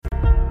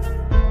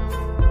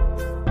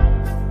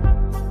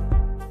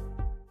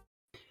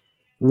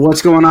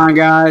What's going on,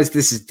 guys?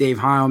 This is Dave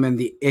Heilman,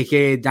 the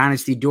AKA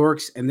Dynasty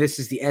Dorks, and this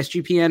is the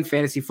SGPN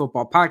Fantasy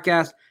Football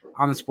Podcast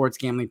on the Sports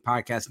Gambling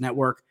Podcast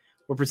Network.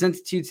 We're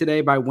presented to you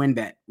today by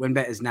WynnBET.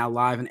 WynnBET is now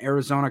live in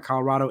Arizona,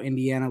 Colorado,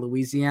 Indiana,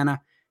 Louisiana,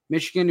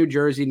 Michigan, New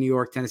Jersey, New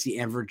York, Tennessee,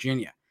 and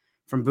Virginia.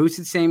 From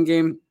boosted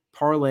same-game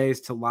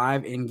parlays to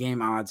live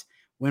in-game odds,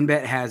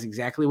 WynnBET has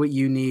exactly what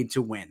you need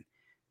to win.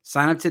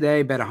 Sign up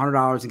today, bet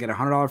 $100, and get a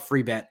 $100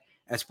 free bet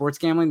at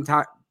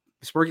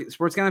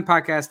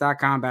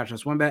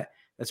sportsgamblingpodcast.com/WynnBET.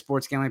 That's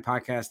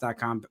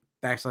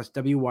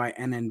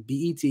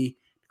sportsgamblingpodcast.com/WYNNBET to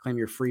claim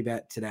your free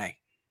bet today.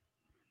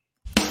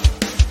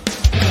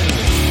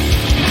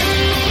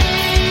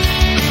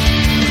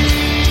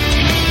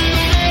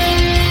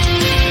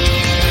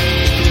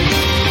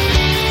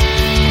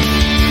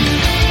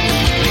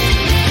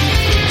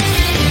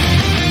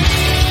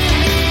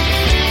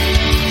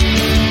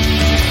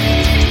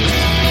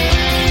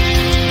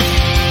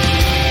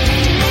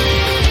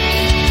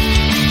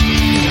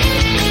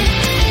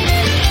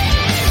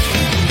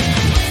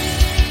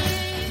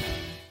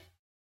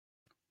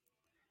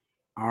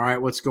 All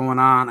right, what's going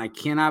on? I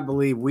cannot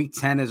believe Week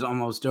 10 is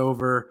almost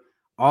over.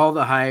 All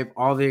the hype,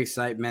 all the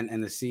excitement,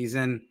 and the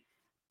season.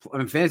 I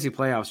mean, fantasy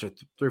playoffs are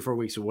 3 or 4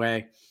 weeks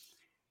away.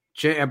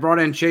 I brought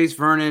in Chase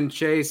Vernon.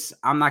 Chase,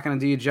 I'm not going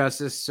to do you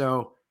justice.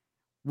 So,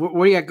 what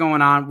do you got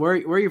going on? Where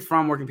are you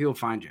from? Where can people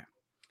find you?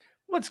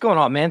 What's going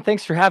on, man?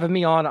 Thanks for having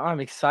me on. I'm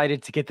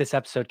excited to get this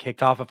episode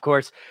kicked off. Of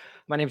course,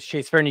 my name is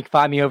Chase Vernon. You can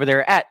find me over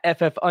there at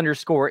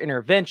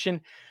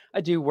FF_intervention. I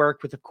do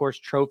work with, of course,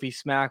 Trophy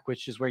Smack,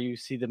 which is where you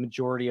see the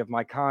majority of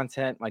my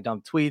content, my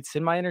dumb tweets,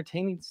 and my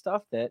entertaining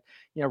stuff that,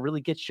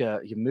 really gets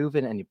you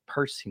moving and you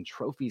pursing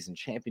trophies and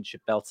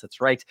championship belts. That's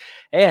right.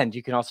 And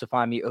you can also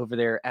find me over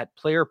there at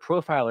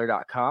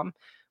playerprofiler.com.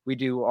 We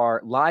do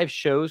our live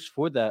shows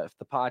for the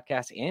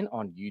podcast and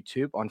on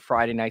YouTube on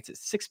Friday nights at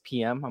 6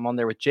 p.m. I'm on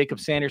there with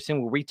Jacob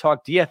Sanderson, where we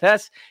talk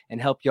DFS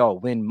and help y'all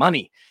win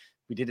money.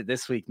 We did it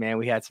this week, man.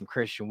 We had some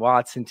Christian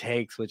Watson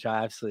takes, which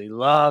I absolutely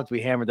loved.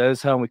 We hammered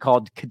those home. We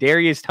called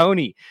Kadarius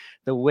Toney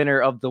the winner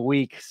of the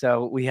week.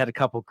 So we had a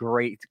couple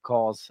great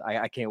calls.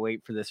 I can't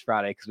wait for this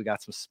Friday because we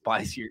got some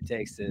spicier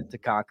takes to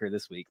conquer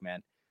this week,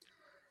 man.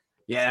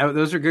 Yeah,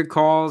 those are good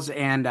calls.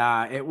 And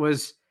it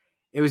was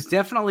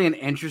definitely an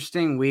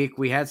interesting week.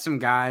 We had some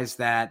guys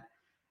that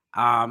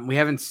we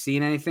haven't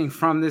seen anything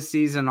from this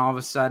season. All of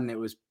a sudden it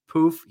was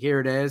poof,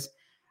 here it is.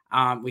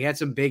 We had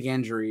some big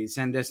injuries,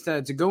 and just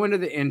to go into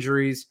the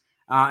injuries,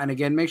 and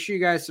again, make sure you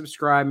guys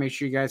subscribe, make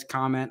sure you guys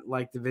comment,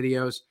 like the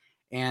videos,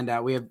 and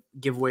we have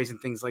giveaways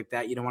and things like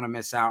that. You don't want to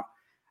miss out.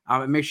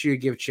 And make sure you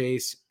give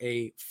Chase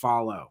a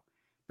follow.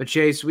 But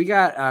Chase, we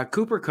got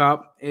Cooper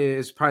Kupp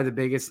is probably the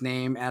biggest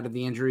name out of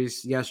the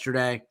injuries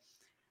yesterday.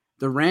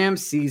 The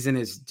Rams season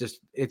is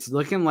it's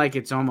looking like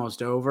it's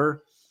almost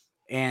over,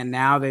 and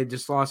now they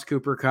just lost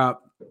Cooper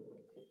Kupp.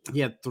 He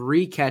had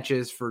 3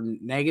 catches for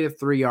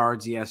 -3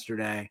 yards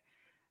yesterday.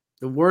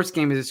 The worst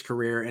game of his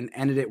career, and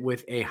ended it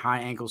with a high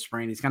ankle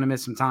sprain. He's going to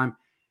miss some time.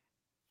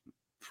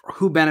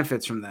 Who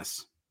benefits from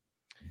this?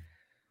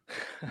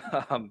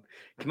 Can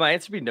my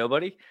answer be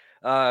nobody?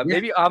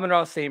 Maybe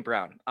Amon-Ra St.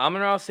 Brown.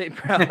 Amon-Ra St.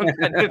 Brown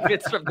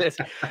benefits from this.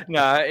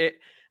 No,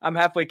 I'm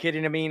halfway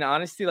kidding. I mean,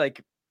 honestly,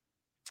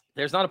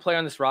 there's not a player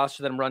on this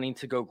roster that I'm running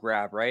to go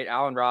grab, right?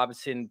 Allen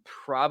Robinson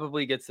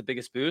probably gets the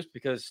biggest boost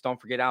because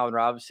don't forget, Allen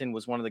Robinson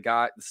was one of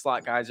the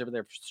slot guys over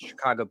there for the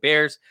Chicago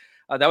Bears.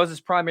 That was his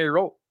primary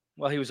role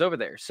while he was over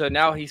there. So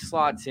now he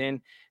slots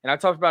in. And I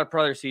talked about it for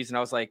other season. I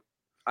was like,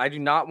 I do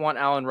not want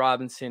Allen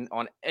Robinson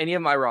on any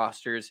of my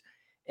rosters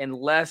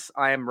unless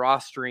I am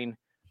rostering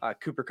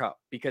Cooper Kupp,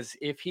 because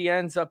if he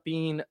ends up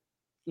being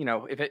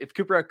if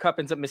Cooper Kupp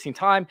ends up missing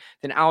time,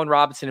 then Allen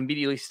Robinson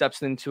immediately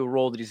steps into a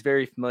role that he's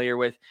very familiar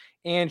with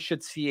and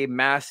should see a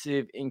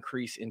massive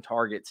increase in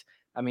targets.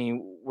 I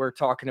mean, we're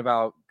talking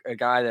about a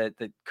guy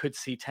that could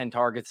see 10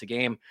 targets a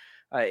game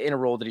in a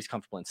role that he's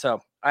comfortable in.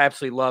 So I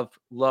absolutely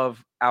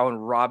love Allen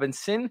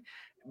Robinson,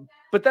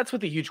 but that's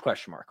with a huge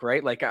question mark,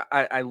 right?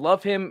 I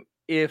love him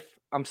if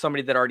I'm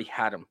somebody that already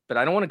had him, but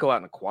I don't want to go out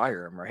and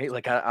acquire him, right?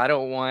 I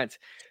don't want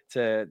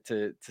to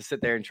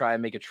sit there and try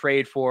and make a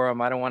trade for him.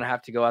 I don't want to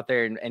have to go out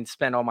there and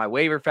spend all my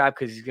waiver fab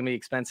because he's going to be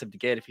expensive to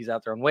get if he's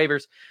out there on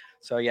waivers.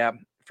 So yeah,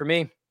 for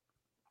me,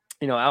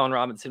 Allen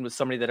Robinson was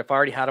somebody that if I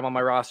already had him on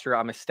my roster,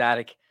 I'm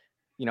ecstatic.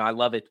 I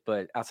love it.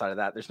 But outside of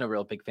that, there's no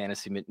real big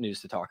fantasy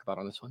news to talk about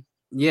on this one.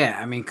 Yeah,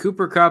 I mean,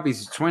 Cooper Kupp,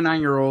 he's a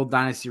 29-year-old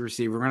dynasty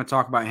receiver. We're going to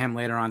talk about him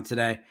later on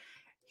today.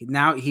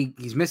 Now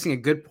he's missing a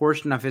good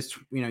portion of his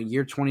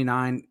year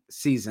 29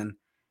 season.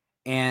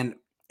 And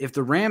if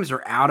the Rams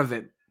are out of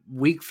it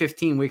week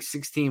 15, week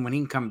 16, when he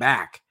can come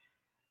back,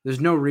 there's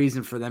no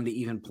reason for them to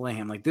even play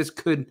him. This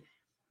could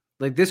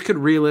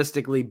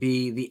realistically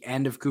be the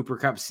end of Cooper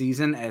Kupp's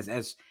season,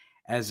 as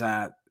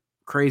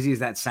crazy as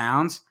that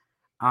sounds.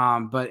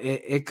 But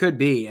it could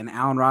be. And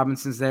Allen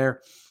Robinson's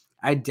there.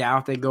 I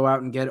doubt they go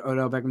out and get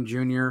Odell Beckham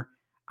Jr.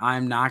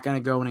 I'm not going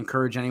to go and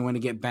encourage anyone to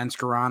get Ben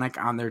Skoranek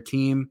on their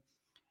team.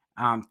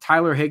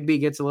 Tyler Higbee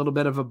gets a little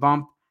bit of a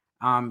bump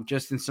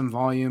just in some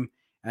volume.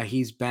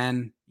 He's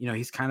been,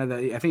 he's kind of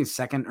I think he's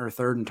second or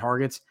third in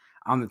targets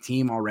on the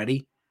team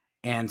already.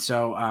 And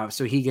so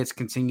he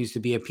continues to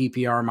be a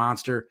PPR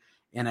monster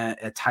in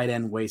a tight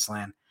end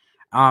wasteland.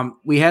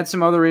 We had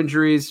some other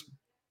injuries.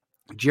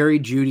 Jerry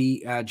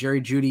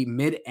Jeudy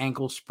mid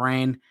ankle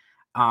sprain.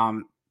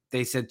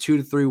 They said 2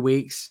 to 3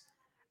 weeks.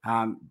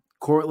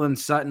 Courtland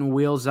Sutton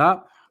wheels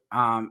up.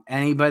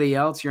 Anybody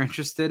else you're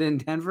interested in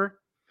Denver?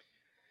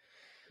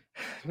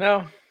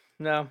 No,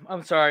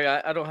 I'm sorry.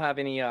 I don't have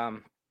any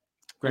kind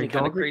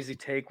of crazy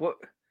take. What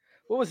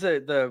was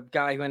the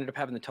guy who ended up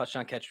having the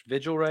touchdown catch?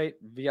 Vigil, right?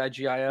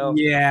 Vigil.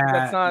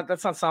 Yeah.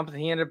 That's not something.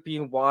 He ended up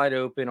being wide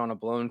open on a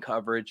blown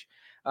coverage.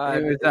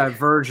 It was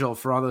Virgil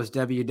for all those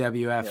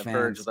WWF fans.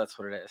 Virgil, that's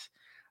what it is.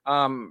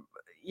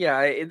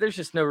 There's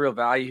just no real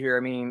value here. I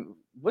mean,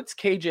 what's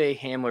KJ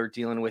Hamler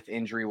dealing with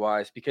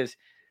injury-wise? Because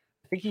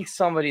I think he's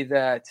somebody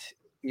that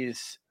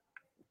is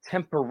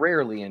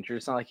temporarily injured.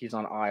 It's not like he's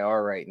on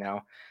IR right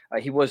now.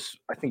 He was,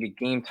 I think, a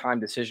game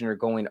time decision or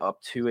going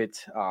up to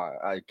it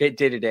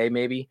day-to-day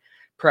maybe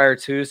prior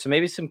to. So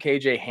maybe some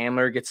KJ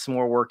Hamler gets some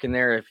more work in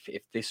there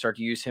if they start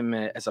to use him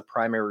as a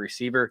primary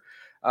receiver.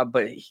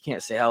 But he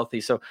can't stay healthy.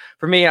 So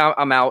for me,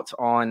 I'm out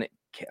on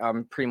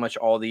pretty much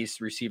all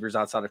these receivers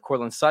outside of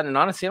Courtland Sutton. And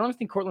honestly, I don't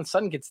think Courtland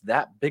Sutton gets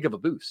that big of a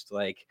boost.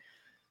 Like,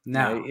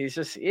 no, he's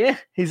just,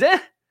 it's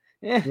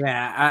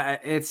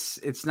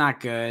not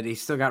good.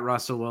 He's still got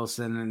Russell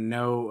Wilson, and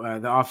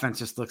the offense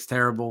just looks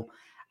terrible.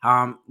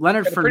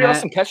 Leonard Fournette, pretty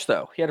awesome catch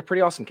though. He had a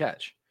pretty awesome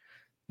catch.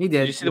 He did.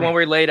 Did you see the one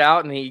where he laid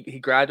out and he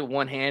grabbed it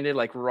one-handed,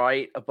 like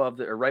right above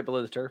the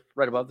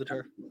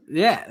turf?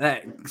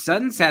 Yeah,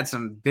 Sutton's had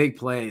some big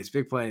plays.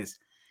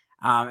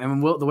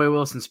 And the way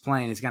Wilson's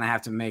playing, he's going to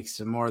have to make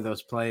some more of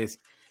those plays.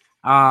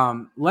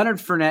 Leonard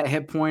Fournette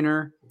hit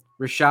pointer.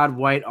 Rachaad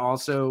White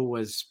also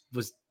was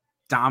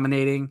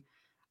dominating.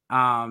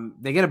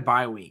 They get a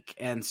bye week,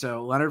 and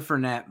so Leonard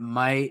Fournette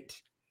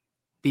might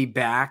be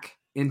back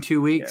in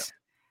 2 weeks. Yeah.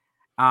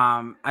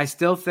 I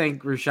still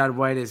think Rachaad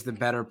White is the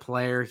better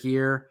player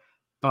here,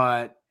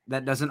 but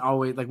that doesn't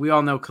always, like, we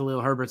all know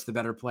Khalil Herbert's the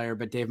better player,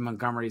 but David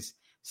Montgomery's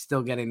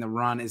still getting the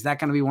run. Is that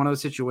going to be one of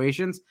those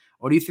situations,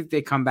 or do you think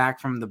they come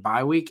back from the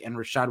bye week and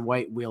Rachaad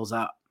White wheels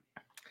up?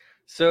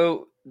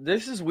 So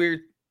this is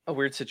a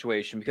weird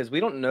situation because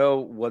we don't know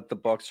what the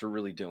Bucs are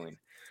really doing.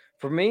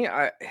 For me,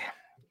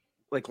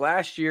 like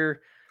last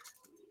year,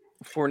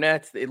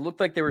 Fournette, it looked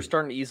like they were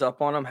starting to ease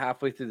up on him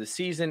halfway through the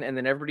season, and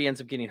then everybody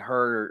ends up getting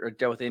hurt or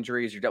dealt with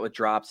injuries or dealt with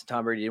drops, and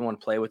Tom Brady didn't want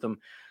to play with him.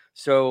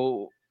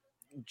 So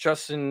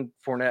Leonard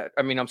Fournette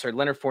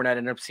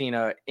ended up seeing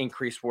an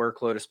increased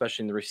workload,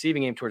 especially in the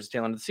receiving game towards the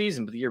tail end of the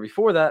season. But the year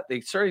before that,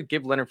 they started to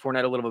give Leonard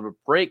Fournette a little bit of a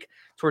break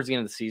towards the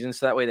end of the season,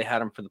 so that way they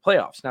had him for the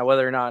playoffs. Now,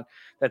 whether or not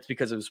that's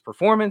because of his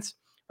performance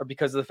or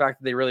because of the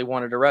fact that they really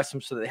wanted to rest him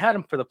so they had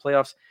him for the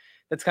playoffs,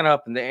 that's kind of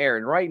up in the air.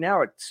 And right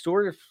now, it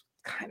sort of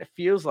kind of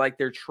feels like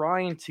they're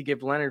trying to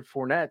give Leonard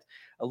Fournette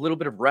a little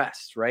bit of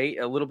rest, right?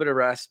 A little bit of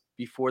rest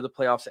before the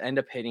playoffs end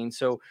up hitting.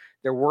 So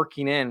they're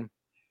working in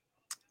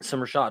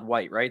some Rachaad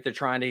White, right? They're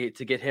trying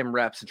to get him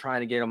reps and trying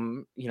to get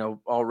him,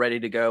 all ready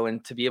to go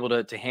and to be able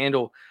to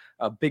handle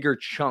a bigger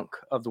chunk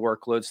of the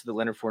workload so that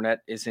Leonard Fournette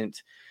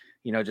isn't,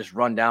 just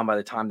run down by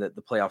the time that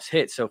the playoffs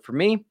hit. So for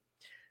me,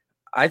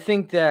 I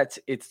think that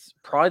it's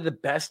probably the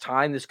best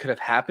time this could have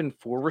happened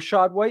for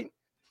Rachaad White,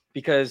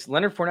 because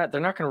Leonard Fournette,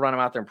 they're not going to run him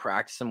out there and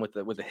practice him with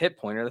a hip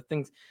pointer. The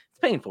thing's, it's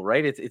painful,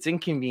 right? It's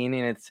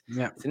inconvenient.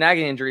 It's a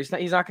nagging injury.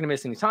 He's not going to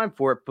miss any time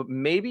for it. But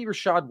maybe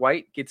Rachaad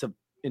White gets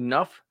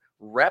enough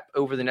rep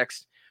over the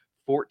next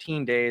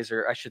 14 days,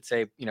 or I should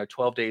say,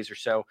 12 days or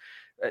so,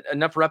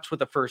 enough reps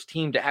with the first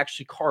team to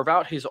actually carve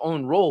out his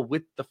own role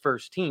with the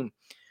first team,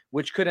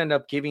 which could end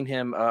up giving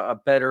him a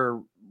better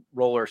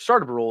role or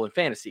startable role in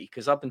fantasy.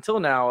 Because up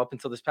until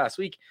this past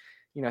week,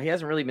 he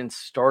hasn't really been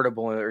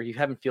startable, or you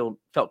haven't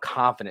felt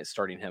confident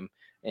starting him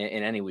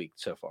in any week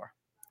so far.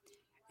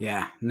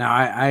 Yeah, no,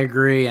 I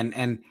agree.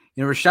 And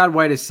Rachaad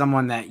White is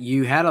someone that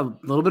you had a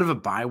little bit of a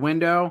buy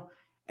window,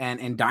 and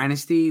in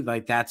Dynasty,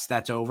 like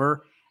that's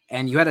over.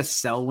 And you had a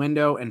sell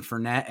window in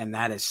Fournette, and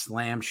that is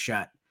slammed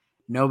shut.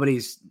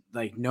 Nobody's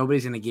going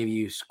to give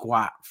you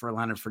squat for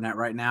Leonard Fournette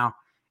right now,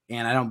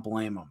 and I don't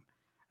blame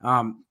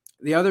them.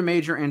 The other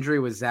major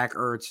injury was Zach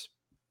Ertz.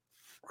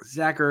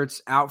 Zach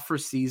Ertz out for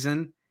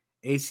season.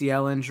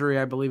 ACL injury,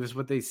 I believe is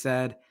what they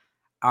said.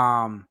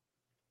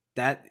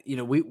 That,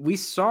 we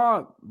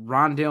saw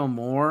Rondale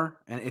Moore,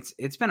 and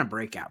it's been a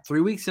breakout. 3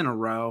 weeks in a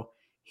row,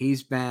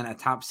 he's been a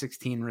top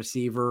 16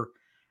 receiver.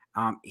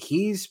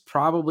 He's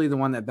probably the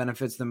one that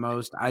benefits the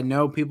most. I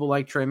know people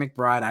like Trey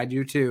McBride. I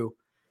do too.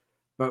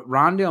 But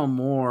Rondale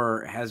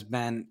Moore has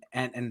been,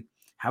 and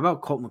how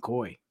about Colt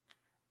McCoy?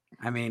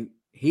 I mean,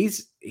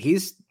 he's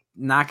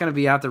not going to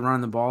be out there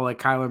running the ball like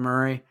Kyler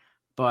Murray,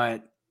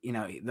 but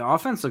the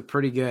offense looked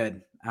pretty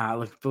good.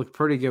 Looked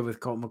pretty good with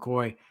Colt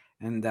McCoy,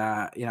 and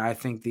I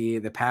think the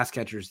pass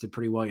catchers did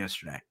pretty well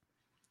yesterday.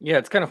 Yeah,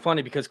 it's kind of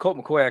funny because Colt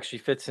McCoy actually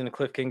fits in the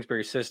Cliff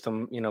Kingsbury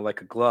system,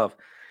 like a glove.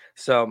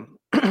 So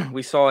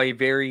we saw a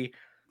very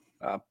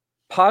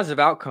positive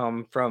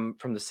outcome from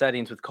the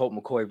settings with Colt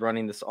McCoy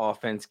running this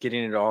offense,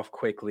 getting it off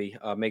quickly,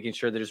 making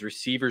sure that his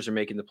receivers are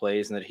making the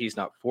plays and that he's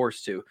not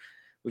forced to,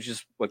 which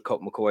is what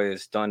Colt McCoy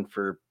has done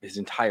for his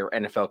entire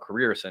NFL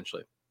career,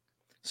 essentially.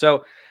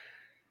 So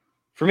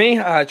for me,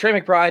 Trey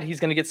McBride, he's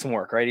going to get some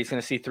work, right? He's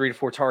going to see 3 to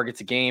 4 targets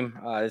a game.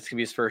 This going to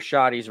be his first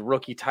shot. He's a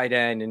rookie tight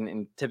end,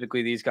 and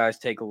typically these guys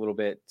take a little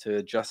bit to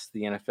adjust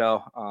the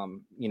NFL,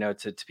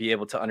 to be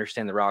able to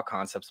understand the route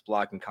concepts,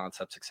 blocking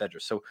concepts, etc.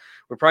 So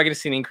we're probably going to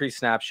see an increased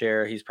snap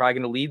share. He's probably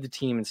going to lead the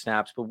team in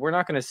snaps, but we're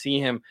not going to see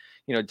him,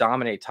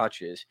 dominate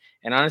touches.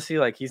 And honestly,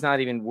 like, he's not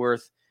even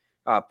worth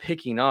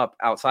picking up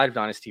outside of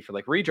Dynasty for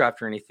like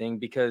redraft or anything,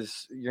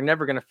 because you're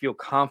never going to feel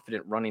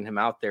confident running him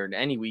out there in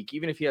any week,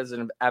 even if he has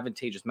an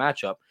advantageous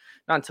matchup,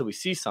 not until we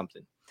see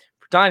something.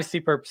 For Dynasty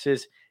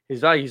purposes,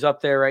 his value's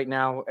up there right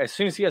now. As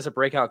soon as he has a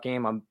breakout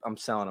game, I'm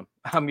selling him.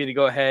 I'm going to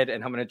go ahead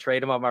and I'm going to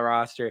trade him on my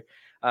roster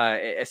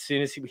as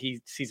soon as he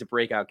sees a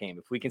breakout game.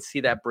 If we can see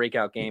that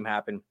breakout game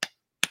happen,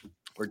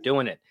 we're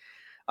doing it.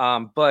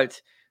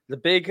 But the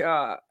big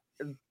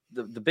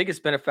the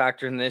biggest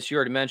benefactor in this, you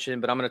already mentioned,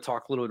 but I'm going to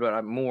talk a little bit about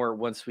it more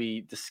once we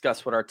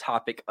discuss what our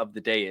topic of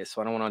the day is.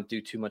 So I don't want to do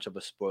too much of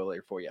a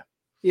spoiler for you.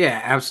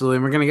 Yeah, absolutely.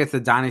 And we're going to get to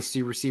the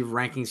Dynasty receiver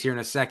rankings here in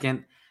a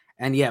second.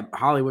 And yeah,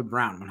 Hollywood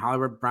Brown. When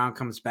Hollywood Brown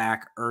comes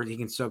back, he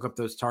can soak up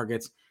those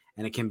targets,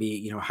 and it can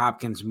be,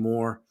 Hopkins,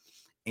 Moore,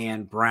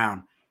 and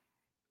Brown.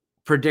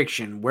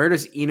 Prediction: where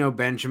does Eno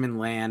Benjamin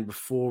land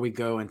before we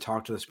go and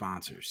talk to the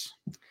sponsors?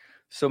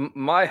 So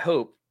my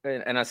hope,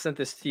 and I sent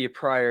this to you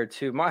prior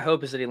to, my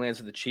hope is that he lands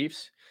with the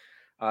Chiefs.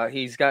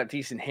 He's got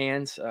decent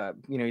hands.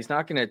 He's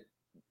not going to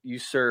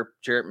usurp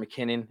Jerick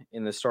McKinnon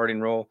in the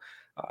starting role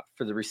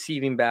for the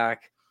receiving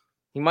back.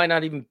 He might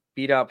not even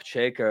beat out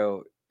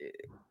Pacheco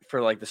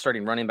for like the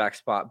starting running back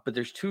spot, but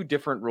there's 2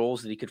 different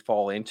roles that he could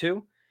fall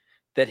into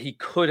that he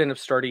could end up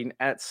starting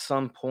at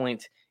some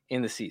point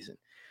in the season.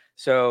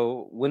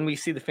 So when we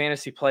see the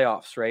fantasy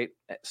playoffs, right,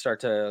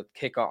 start to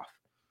kick off,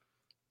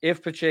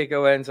 if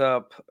Pacheco ends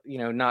up,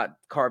 not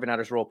carving out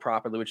his role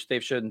properly, which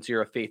they've shown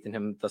zero faith in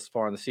him thus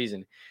far in the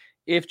season,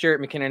 if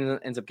Jerick McKinnon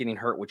ends up getting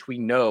hurt, which we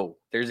know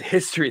there's a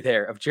history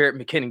there of Jerick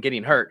McKinnon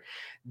getting hurt,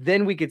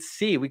 then we could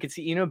see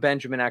Eno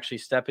Benjamin actually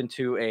step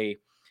into a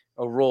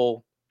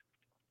role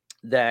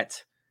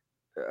that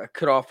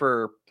could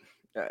offer,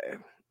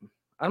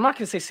 I'm not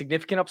going to say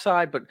significant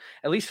upside, but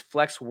at least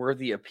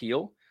flex-worthy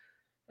appeal.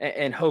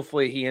 And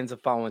hopefully he ends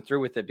up following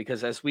through with it,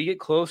 because as we get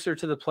closer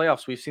to the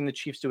playoffs, we've seen the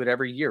Chiefs do it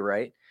every year,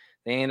 right?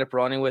 They end up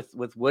running with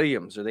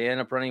Williams, or they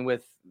end up running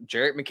with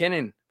Jerick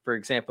McKinnon, for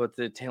example, at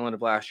the tail end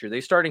of last year.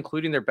 They start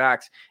including their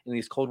backs in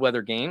these cold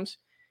weather games.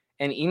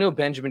 And Eno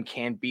Benjamin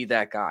can be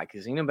that guy,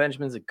 because Eno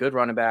Benjamin's a good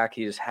running back.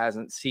 He just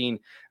hasn't seen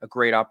a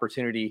great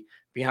opportunity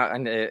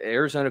behind the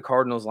Arizona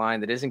Cardinals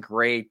line that isn't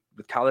great.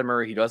 With Kyler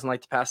Murray, he doesn't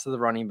like to pass to the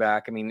running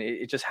back. I mean,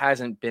 it just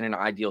hasn't been an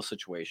ideal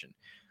situation.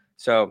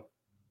 So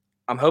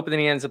I'm hoping that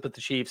he ends up with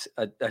the Chiefs.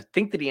 I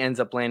think that he ends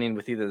up landing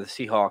with either the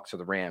Seahawks or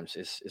the Rams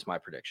is my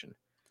prediction.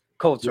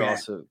 Colts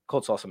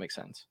also make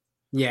sense.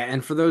 Yeah,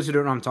 and for those who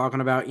don't know what I'm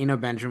talking about, Eno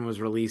Benjamin was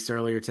released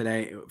earlier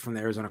today from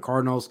the Arizona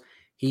Cardinals.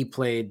 He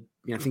played,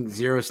 I think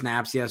 0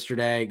 snaps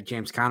yesterday.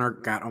 James Conner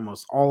got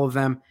almost all of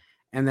them.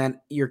 And then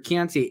your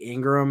Keontae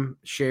Ingram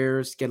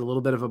shares get a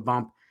little bit of a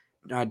bump.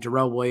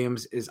 Darrell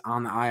Williams is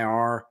on the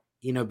IR.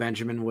 Eno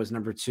Benjamin was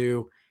number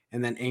 2.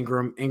 And then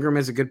Ingram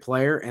is a good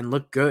player and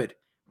looked good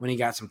when he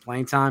got some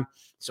playing time.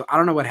 So I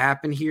don't know what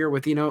happened here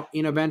with Eno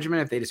Benjamin,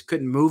 if they just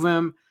couldn't move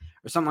him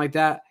or something like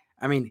that.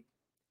 I mean,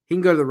 he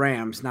can go to the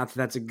Rams. Not that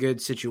that's a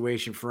good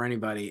situation for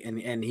anybody.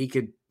 And he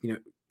could,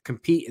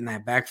 compete in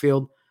that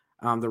backfield.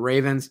 The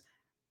Ravens,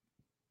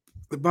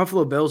 the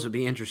Buffalo Bills would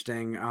be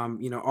interesting.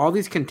 All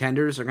these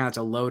contenders are going to have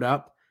to load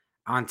up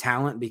on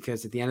talent,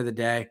 because at the end of the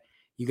day,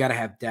 you got to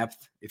have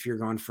depth if you're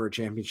going for a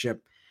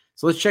championship.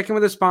 So let's check in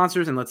with the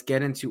sponsors and let's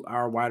get into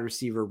our wide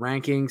receiver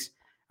rankings.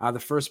 The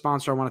first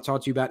sponsor I want to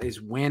talk to you about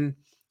is Win.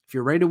 If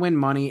you're ready to win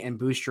money and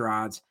boost your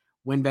odds,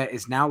 WynnBET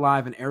is now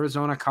live in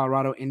Arizona,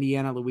 Colorado,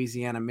 Indiana,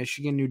 Louisiana,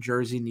 Michigan, New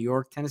Jersey, New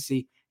York,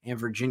 Tennessee, and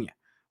Virginia.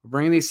 We're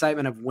bringing the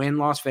excitement of Wynn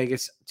Las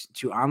Vegas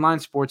to online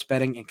sports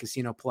betting and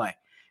casino play.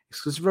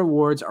 Exclusive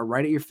rewards are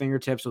right at your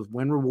fingertips with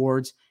Wynn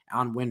Rewards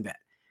on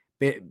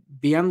WynnBET.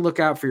 Be on the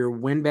lookout for your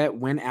WynnBET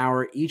Win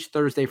Hour each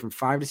Thursday from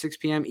 5 to 6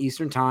 p.m.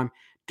 Eastern Time.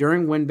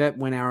 During WynnBET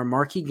Win Hour,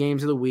 marquee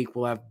games of the week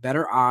will have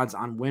better odds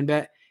on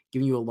WynnBET,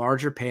 giving you a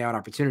larger payout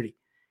opportunity.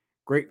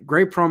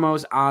 Great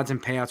promos, odds,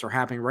 and payouts are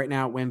happening right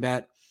now at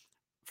WynnBET.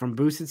 From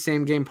boosted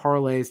same-game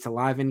parlays to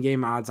live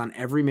in-game odds on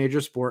every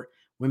major sport,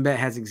 WynnBET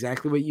has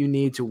exactly what you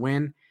need to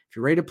win. If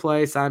you're ready to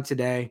play, sign up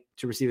today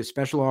to receive a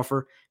special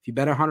offer. If you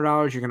bet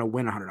 $100, you're going to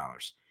win $100.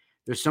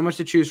 There's so much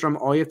to choose from.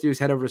 All you have to do is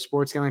head over to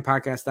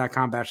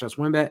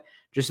sportsgamblingpodcast.com/WynnBET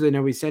just so they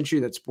know we sent you.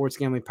 That's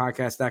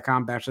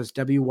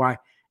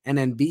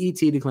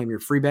sportsgamblingpodcast.com/WYNNBET to claim your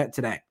free bet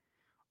today.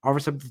 Offer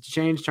subject to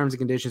change. Terms and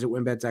conditions at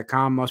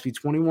WynnBET.com. Must be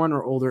 21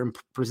 or older and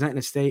present in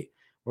a state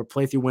where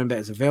play through WynnBET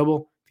is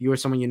available. If you or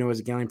someone you know has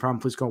a gambling problem,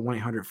 please call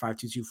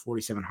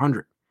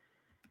 1-800-522-4700.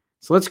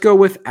 So let's go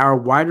with our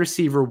wide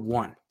receiver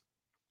 1.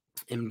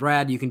 And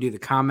Brad, you can do the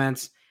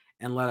comments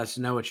and let us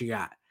know what you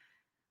got.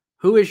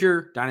 Who is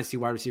your Dynasty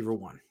wide receiver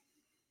 1?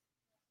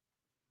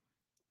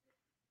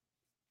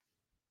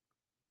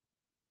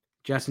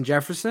 Justin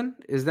Jefferson,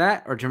 is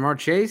that, or Ja'Marr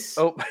Chase?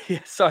 Oh,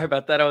 yeah, sorry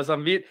about that. I was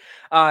on mute.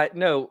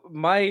 No,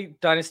 my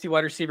Dynasty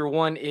wide receiver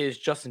 1 is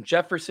Justin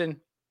Jefferson.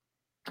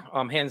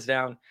 Hands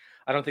down.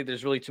 I don't think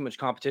there's really too much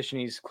competition.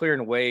 He's clearing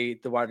away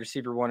the wide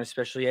receiver 1,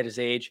 especially at his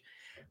age.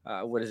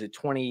 What is it,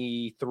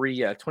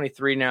 23?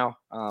 23 now.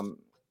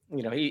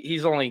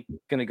 He's only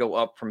going to go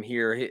up from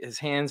here. His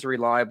hands are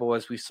reliable,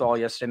 as we saw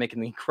yesterday,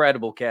 making the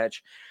incredible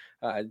catch,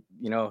 in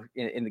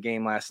the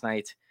game last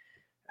night.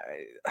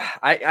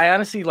 I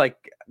honestly,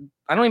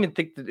 I don't even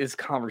think that it's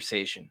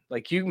conversation.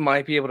 Like, you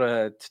might be able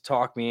to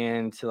talk me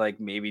into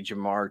maybe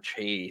Ja'Marr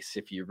Chase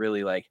if you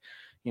really want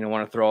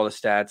to throw all the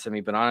stats at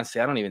me, but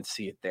honestly, I don't even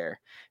see it there.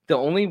 The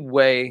only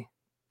way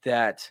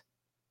that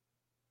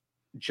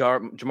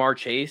Ja'Marr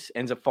Chase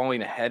ends up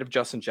falling ahead of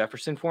Justin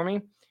Jefferson for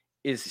me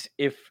is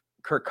if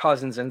Kirk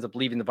Cousins ends up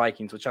leaving the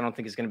Vikings, which I don't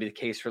think is going to be the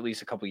case for at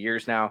least a couple of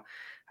years now.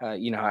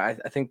 I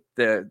think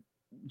the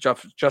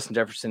Justin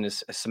Jefferson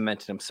has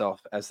cemented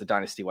himself as the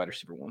Dynasty wide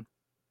receiver 1.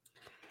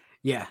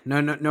 Yeah,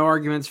 no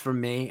arguments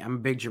from me. I'm a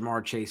big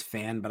Ja'Marr Chase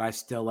fan, but I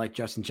still like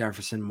Justin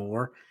Jefferson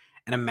more.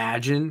 And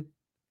imagine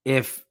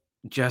if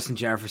Justin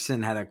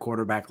Jefferson had a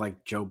quarterback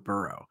like Joe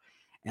Burrow.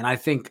 And I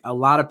think a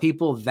lot of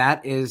people,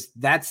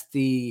 that's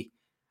the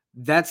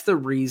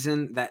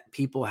reason that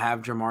people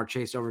have Ja'Marr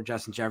Chase over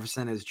Justin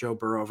Jefferson is Joe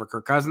Burrow over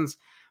Kirk Cousins.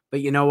 But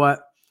you know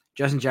what?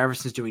 Justin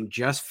Jefferson's doing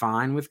just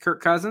fine with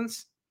Kirk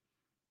Cousins,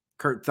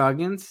 Kurt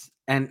Thuggins,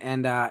 and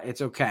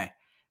it's okay.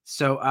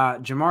 So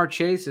Ja'Marr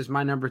Chase is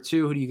my number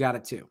 2. Who do you got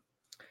at 2?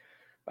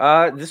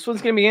 This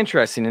one's going to be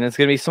interesting, and it's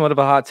going to be somewhat of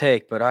a hot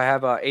take, but I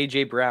have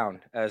A.J. Brown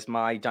as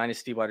my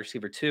Dynasty wide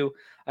receiver 2.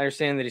 I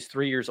understand that he's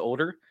 3 years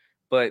older,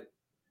 but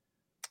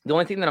the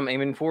only thing that I'm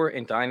aiming for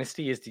in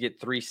Dynasty is to get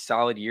 3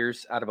 solid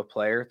years out of a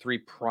player, 3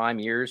 prime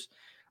years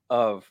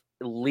of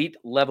elite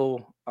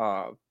level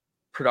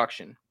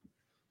production.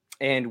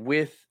 And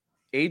with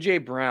A.J.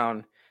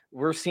 Brown,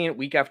 we're seeing it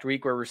week after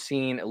week where we're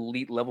seeing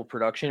elite level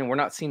production, and we're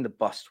not seeing the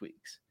bust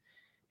weeks.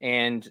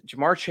 And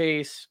Ja'Marr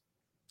Chase,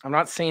 I'm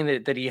not saying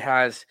that he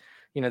has,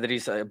 that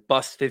he's a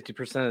bust 50%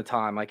 of the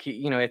time. I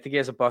think he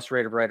has a bust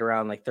rate of right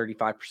around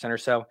 35% or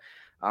so.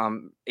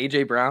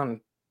 A.J.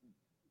 Brown,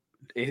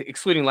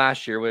 excluding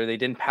last year where they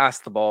didn't pass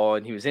the ball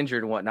and he was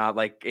injured and whatnot,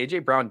 A.J.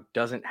 Brown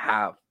doesn't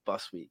have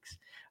bust weeks.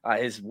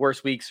 His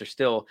worst weeks are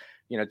still,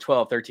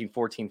 12, 13,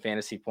 14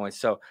 fantasy points.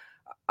 So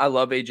I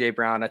love A.J.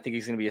 Brown. I think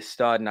he's going to be a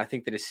stud, and I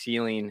think that his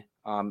ceiling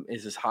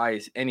is as high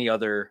as any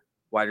other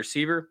wide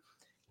receiver.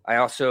 I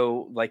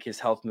also like his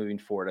health moving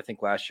forward. I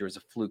think last year was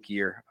a fluke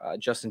year.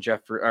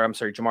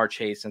 Ja'Marr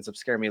Chase ends up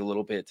scaring me a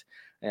little bit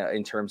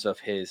in terms of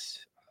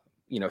his,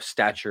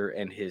 stature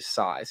and his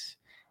size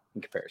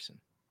in comparison.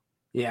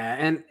 Yeah,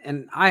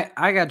 and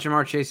I got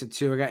Ja'Marr Chase at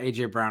 2. I got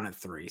A.J. Brown at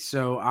 3.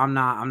 So I'm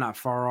not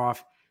far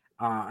off.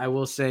 I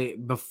will say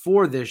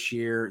before this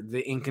year,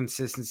 the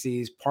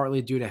inconsistencies,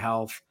 partly due to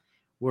health,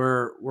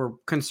 were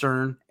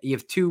concerned. You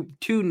have two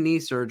knee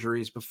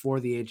surgeries before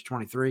the age of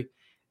 23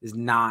 is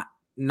not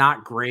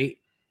great.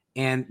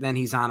 And then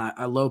he's on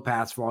a low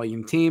pass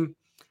volume team.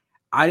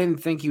 I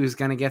didn't think he was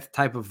going to get the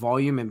type of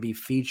volume and be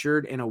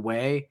featured in a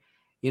way.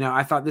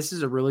 I thought this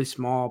is a really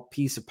small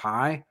piece of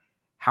pie.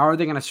 How are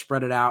they going to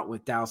spread it out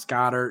with Dallas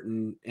Goedert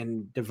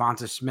and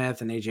Devonta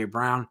Smith and A.J.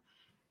 Brown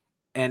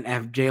and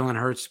have Jalen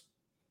Hurts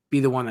be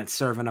the one that's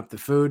serving up the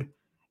food?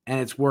 And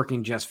it's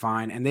working just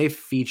fine. And they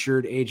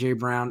featured A.J.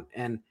 Brown,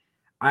 and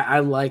I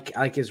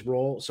like his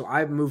role. So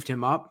I moved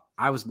him up.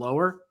 I was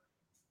lower,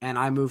 and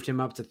I moved him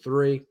up to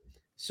 3.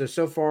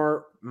 So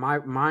far,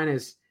 mine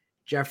is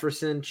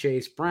Jefferson,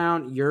 Chase,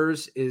 Brown.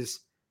 Yours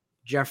is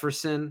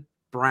Jefferson,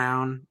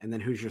 Brown, and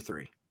then who's your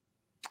 3?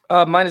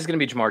 Mine is going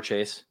to be Ja'Marr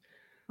Chase.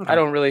 Okay. I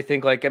don't really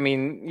think like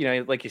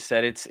you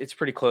said, it's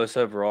pretty close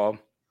overall,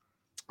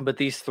 but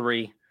these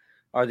 3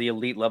 are the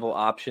elite level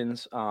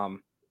options.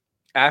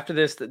 After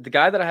this, the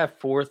guy that I have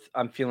 4th,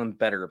 I'm feeling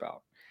better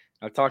about.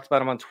 I've talked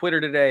about him on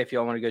Twitter today. If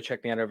y'all want to go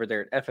check me out over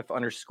there at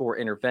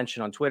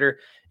FF_intervention on Twitter,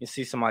 you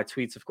see some of my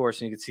tweets, of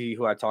course, and you can see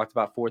who I talked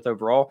about 4th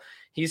overall.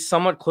 He's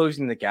somewhat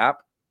closing the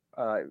gap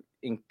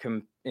in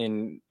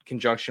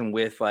conjunction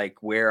with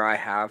where I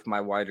have my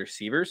wide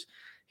receivers.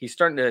 He's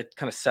starting to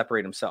kind of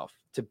separate himself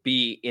to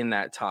be in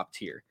that top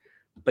tier,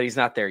 but he's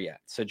not there yet.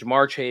 So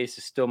Ja'Marr Chase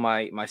is still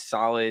my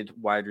solid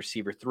wide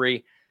receiver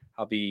 3.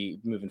 I'll be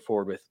moving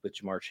forward with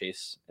Ja'Marr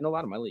Chase in a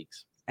lot of my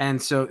leagues.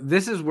 And so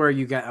this is where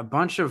you get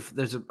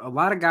there's a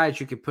lot of guys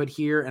you could put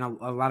here, and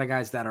a lot of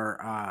guys that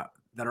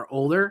are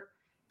older,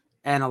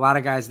 and a lot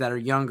of guys that are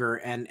younger.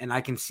 And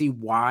I can see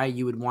why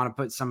you would want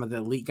to put some of the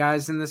elite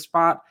guys in this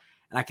spot,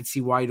 and I can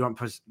see why you don't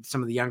put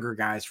some of the younger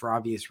guys for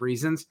obvious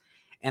reasons.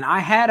 And I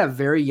had a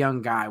very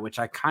young guy, which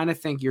I kind of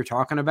think you're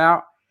talking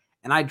about,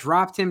 and I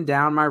dropped him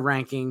down my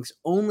rankings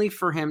only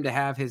for him to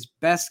have his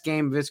best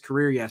game of his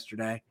career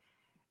yesterday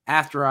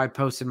after I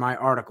posted my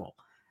article.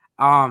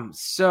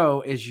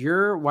 So is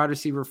your wide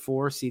receiver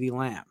 4 CeeDee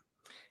Lamb?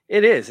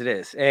 It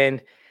is.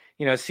 And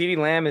CeeDee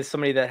Lamb is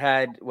somebody that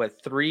had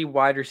 3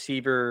 wide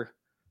receiver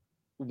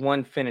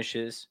 1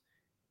 finishes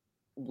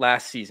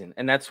last season.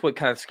 And that's what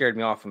kind of scared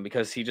me off him,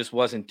 because he just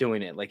wasn't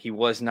doing it. Like, he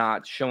was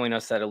not showing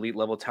us that elite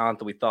level talent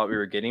that we thought we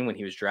were getting when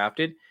he was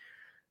drafted.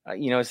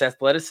 His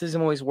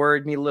athleticism always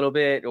worried me a little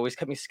bit. It always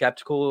kept me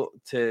skeptical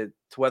to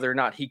whether or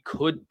not he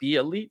could be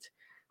elite.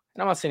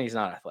 And I'm not saying he's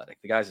not athletic.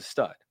 The guy's a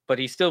stud, but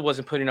he still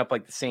wasn't putting up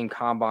like the same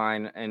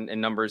combine and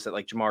numbers that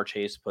like Jamar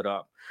Chase put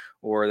up,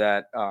 or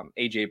that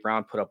AJ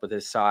Brown put up with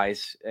his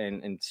size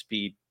and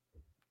speed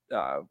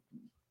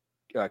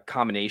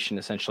combination.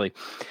 Essentially,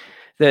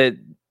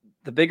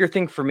 the bigger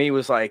thing for me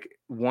was like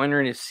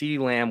wondering if CeeDee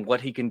Lamb, what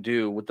he can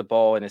do with the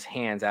ball in his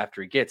hands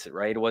after he gets it,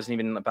 right? It wasn't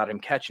even about him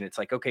catching. It's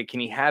like, okay,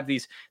 can he have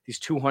these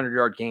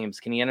 200-yard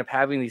games? Can he end up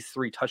having these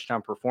 3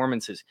 touchdown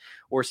performances?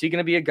 Or is he going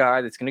to be a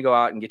guy that's going to go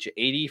out and get you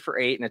 80 for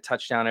 8 and a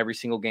touchdown every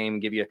single game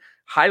and give you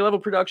high level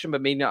production,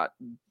 but maybe not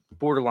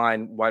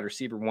borderline wide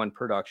receiver 1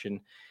 production?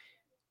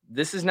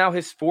 This is now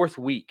his 4th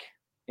week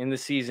in the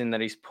season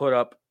that he's put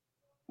up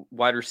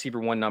wide receiver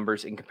 1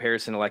 numbers in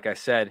comparison to, like I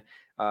said,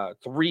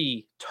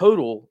 3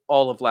 total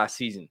all of last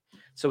season.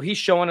 So he's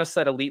showing us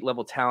that elite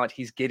level talent.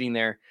 He's getting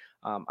there.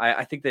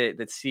 I think that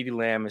CeeDee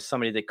Lamb is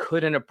somebody that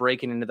could end up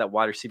breaking into that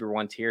wide receiver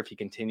 1 tier if he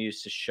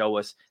continues to show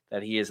us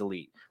that he is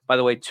elite. By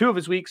the way, 2 of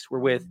his weeks were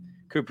with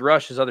Cooper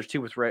Rush. His other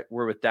 2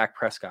 were with Dak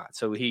Prescott.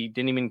 So he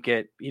didn't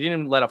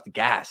even let off the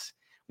gas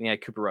when he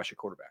had Cooper Rush at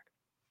quarterback.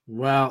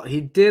 Well, he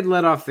did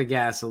let off the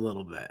gas a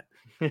little bit.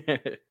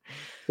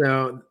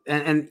 So,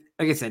 and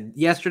like I said,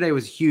 yesterday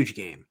was a huge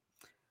game.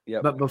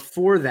 Yep. But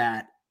before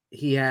that,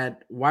 he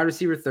had wide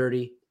receiver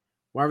 30,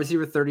 wide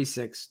receiver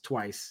 36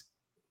 twice,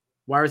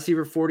 wide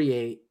receiver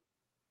 48,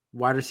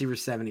 wide receiver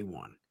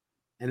 71.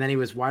 And then he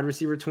was wide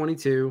receiver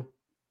 22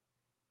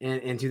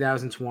 in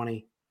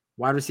 2020,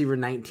 wide receiver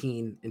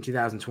 19 in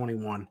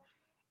 2021.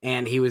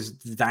 And he was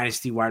the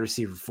dynasty wide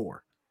receiver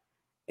 4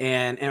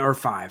 or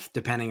 5,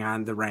 depending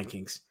on the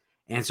rankings.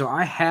 And so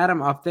I had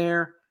him up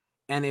there,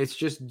 and it's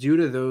just due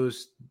to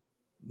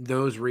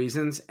those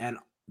reasons. And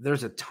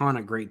there's a ton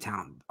of great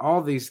talent.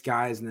 All these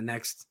guys in the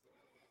next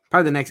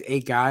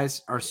 8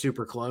 guys are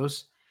super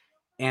close.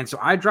 And so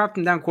I dropped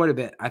him down quite a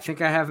bit. I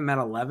think I have him at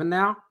 11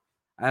 now.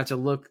 I have to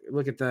look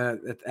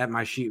at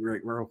my sheet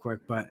real quick,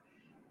 but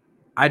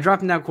I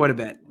dropped him down quite a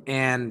bit.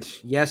 And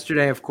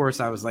yesterday, of course,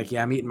 I was like,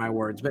 yeah, I'm eating my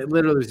words, but it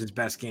literally was his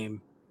best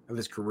game of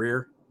his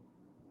career.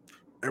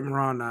 And we're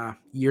on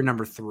year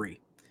number 3.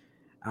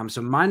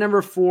 So my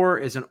number 4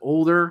 is an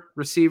older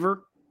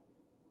receiver.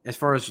 As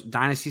far as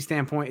dynasty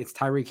standpoint, it's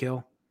Tyreek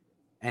Hill,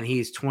 and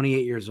he's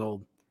 28 years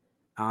old.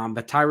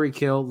 But Tyreek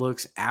Hill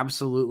looks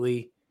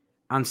absolutely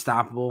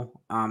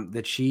unstoppable.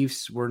 The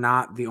Chiefs were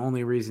not the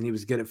only reason he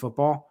was good at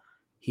football.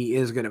 He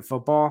is good at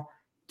football.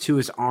 To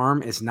his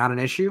arm is not an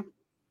issue.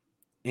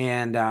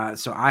 And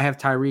so I have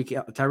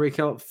Tyreek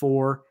Hill at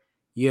 4.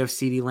 You have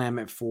CeeDee Lamb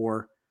at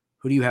 4.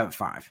 Who do you have at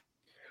 5?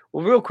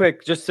 Well, real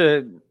quick, just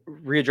to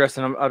readdress,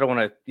 and I don't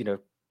want to,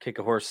 kick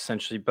a horse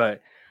essentially,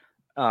 but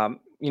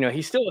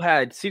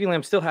CeeDee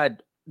Lamb still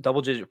had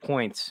double-digit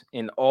points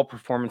in all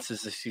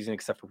performances this season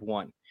except for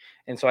 1.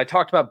 And so I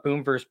talked about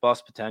boom versus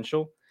bust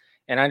potential,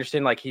 and I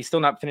understand like he's still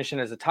not finishing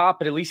as a top,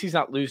 but at least he's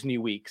not losing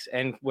you weeks.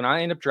 And when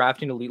I end up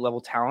drafting elite level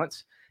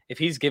talents, if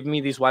he's giving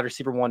me these wide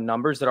receiver 1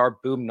 numbers that are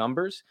boom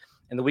numbers,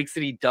 and the weeks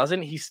that he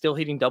doesn't, he's still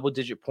hitting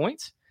double-digit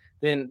points,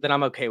 then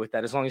I'm okay with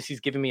that, as long as he's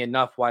giving me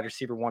enough wide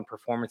receiver 1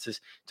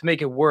 performances to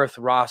make it worth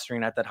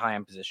rostering at that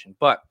high-end position.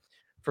 But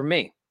for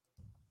me,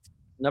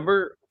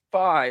 number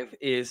 5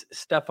 is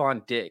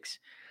Stephon Diggs.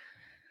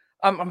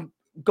 I'm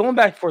going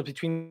back and forth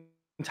between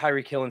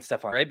Tyreek Hill and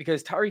Stephon, right?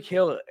 Because Tyreek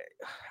Hill,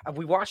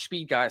 we watch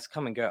speed guys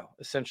come and go,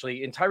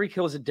 essentially, and Tyreek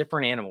Hill is a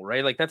different animal,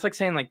 right? Like, that's like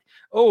saying, like,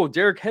 oh,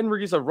 Derrick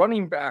Henry is a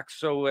running back,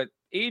 so at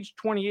age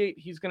 28,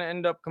 he's going to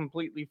end up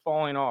completely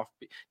falling off.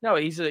 No,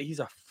 he's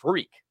a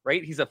freak,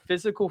 right? He's a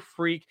physical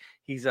freak.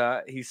 He's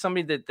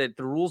somebody that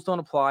the rules don't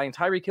apply, and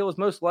Tyreek Hill is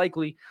most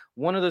likely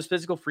one of those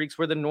physical freaks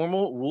where the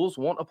normal rules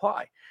won't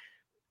apply.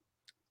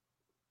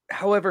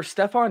 However,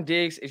 Stephon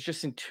Diggs is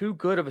just in too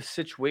good of a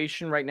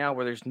situation right now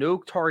where there's no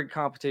target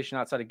competition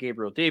outside of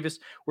Gabriel Davis.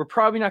 We're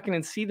probably not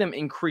going to see them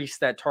increase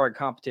that target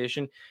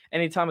competition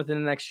anytime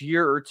within the next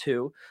year or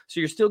 2. So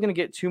you're still going to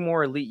get 2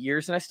 more elite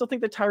years. And I still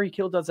think that Tyreek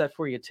Hill does that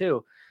for you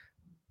too.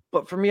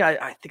 But for me,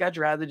 I think I'd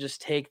rather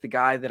just take the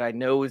guy that I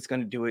know is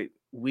going to do it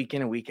week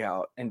in and week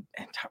out. And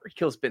Tyreek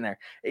Hill's been there.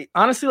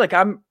 Honestly, like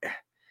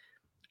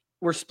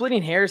we're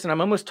splitting hairs, and I'm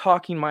almost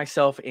talking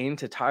myself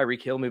into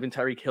Tyreek Hill, moving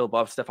Tyreek Hill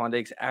above Stephon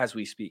Diggs as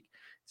we speak.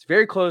 It's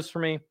very close for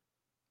me,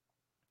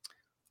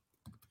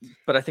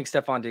 but I think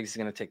Stephon Diggs is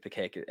going to take the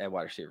cake at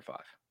wide receiver 5.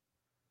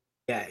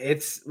 Yeah,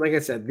 it's like I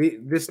said,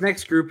 this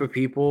next group of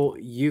people,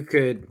 you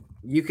could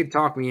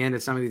talk me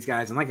into some of these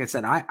guys. And like I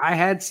said, I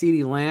had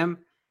CeeDee Lamb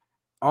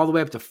all the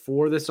way up to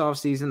 4 this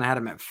offseason. I had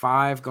him at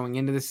 5 going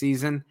into the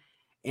season,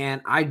 and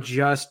I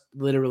just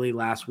literally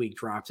last week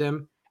dropped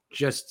him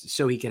just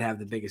so he could have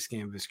the biggest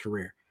game of his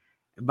career.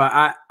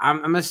 But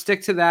I'm going to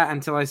stick to that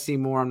until I see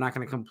more. I'm not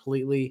going to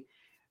completely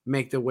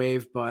make the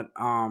wave, but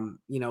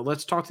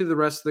let's talk through the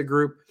rest of the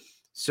group.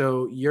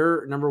 So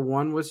your number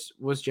 1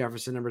 was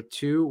Jefferson. Number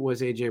 2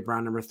 was AJ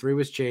Brown. Number 3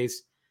 was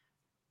Chase.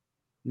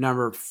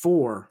 Number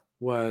 4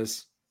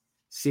 was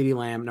CeeDee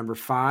Lamb. Number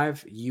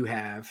 5, you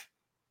had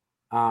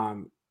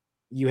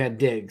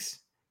Diggs.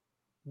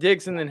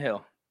 Diggs and then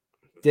Hill.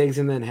 Diggs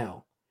and then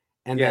Hill.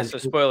 And yeah, then so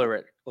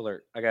spoiler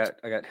alert. I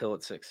got Hill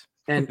at 6.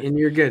 and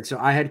you're good. So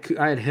I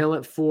had Hill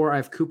at 4. I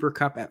have Cooper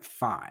Kupp at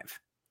 5.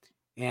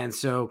 And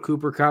so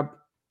Cooper Kupp,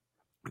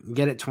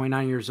 get it,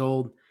 29 years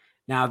old.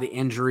 Now the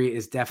injury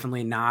is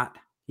definitely not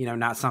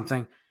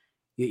something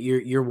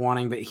you're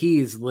wanting, but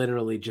he's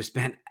literally just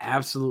been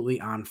absolutely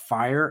on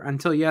fire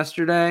until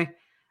yesterday.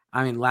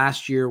 I mean,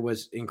 last year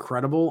was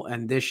incredible,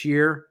 and this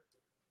year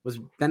was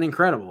been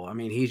incredible. I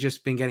mean, he's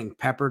just been getting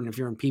peppered, and if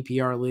you're in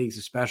PPR leagues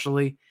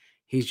especially,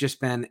 he's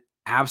just been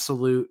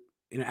absolute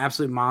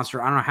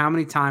monster. I don't know how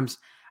many times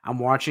I'm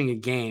watching a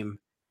game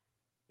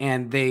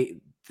and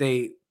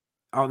they're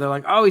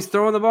like, oh, he's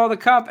throwing the ball to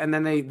Kupp, and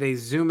then they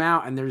zoom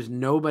out and there's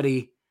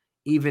nobody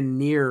even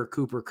near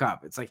Cooper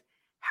Kupp. It's like,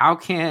 how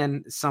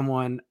can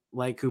someone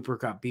like Cooper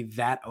Kupp be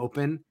that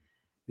open?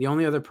 The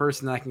only other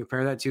person that I can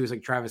compare that to is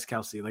like Travis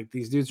Kelce. Like,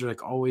 these dudes are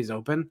like always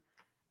open,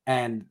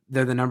 and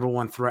they're the number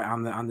 1 threat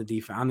on the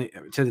defense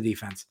to the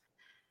defense.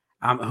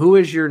 Who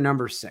is your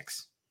number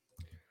 6?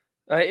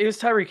 It was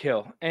Tyreek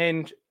Hill,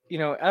 and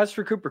as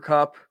for Cooper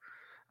Kupp,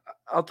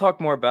 I'll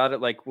talk more about it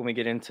like when we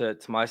get into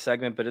my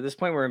segment. But at this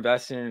point, we're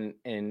investing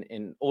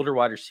in older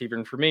wide receiver,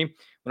 and for me,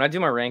 when I do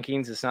my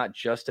rankings, it's not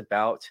just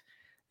about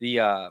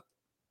the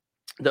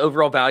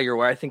overall value or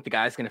where I think the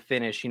guy's going to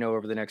finish,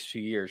 over the next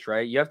few years,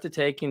 right? You have to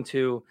take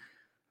into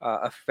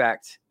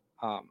effect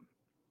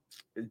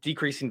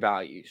decreasing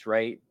values,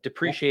 right?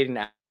 Depreciating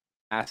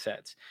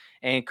assets.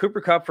 And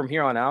Cooper Kupp from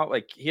here on out,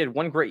 like, he had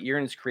one great year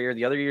in his career.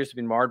 The other years have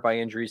been marred by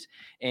injuries.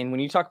 And when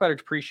you talk about a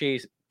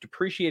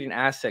depreciating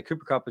asset,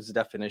 Cooper Kupp is the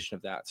definition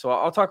of that. So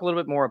I'll talk a little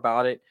bit more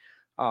about it.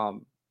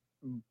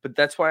 But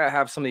that's why I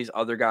have some of these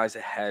other guys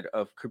ahead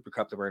of Cooper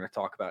Kupp that we're going to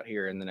talk about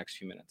here in the next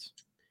few minutes.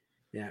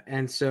 Yeah,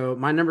 and so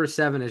my number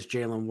 7 is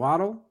Jalen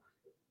Waddle.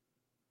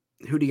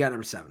 Who do you got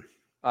number 7?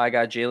 I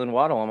got Jalen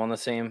Waddle. I'm on the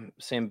same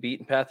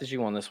beaten path as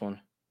you on this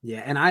one.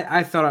 Yeah, and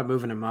I thought about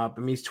moving him up. I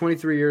mean, he's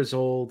 23 years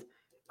old.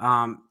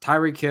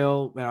 Tyreek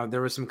Hill,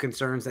 there was some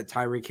concerns that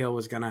Tyreek Hill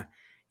was gonna,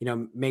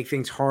 make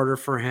things harder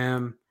for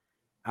him.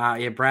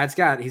 Brad's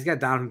he's got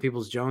Donovan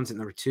Peoples-Jones at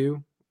number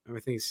 2.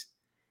 Everything's.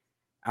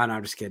 Oh no,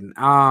 I'm just kidding.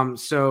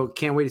 So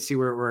can't wait to see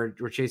where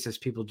Chase has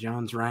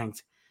Peoples-Jones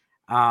ranked.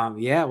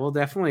 We'll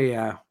definitely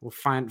we'll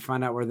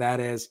find out where that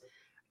is.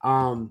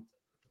 Not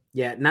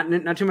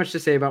too much to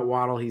say about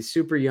Waddle. He's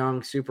super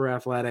young, super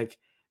athletic.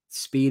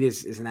 Speed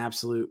is an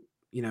absolute,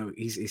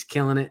 he's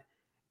killing it.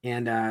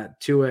 And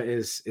Tua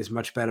is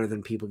much better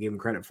than people give him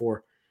credit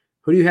for.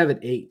 Who do you have at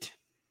 8?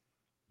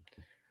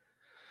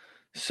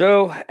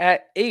 So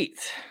at 8,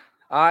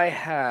 I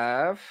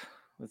have,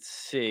 let's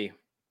see,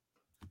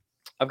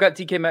 I've got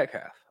DK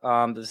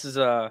Metcalf. This is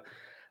a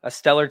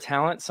stellar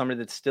talent, somebody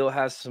that still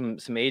has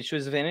some age to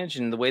his advantage,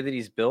 and the way that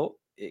he's built,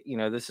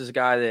 this is a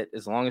guy that,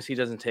 as long as he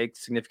doesn't take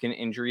significant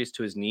injuries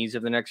to his knees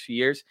over the next few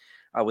years,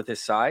 with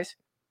his size,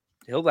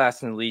 he'll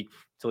last in the league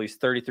till he's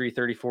 33,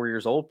 34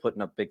 years old,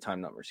 putting up big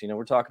time numbers.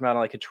 We're talking about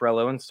like a Terrell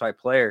Owens type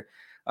player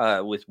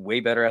with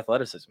way better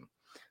athleticism.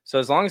 So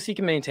as long as he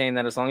can maintain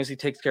that, as long as he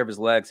takes care of his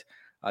legs,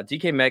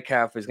 DK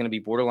Metcalf is going to be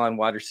borderline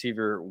wide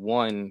receiver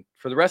 1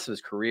 for the rest of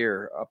his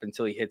career up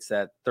until he hits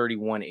that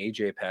 31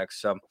 age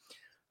apex. So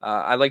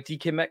I like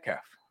DK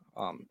Metcalf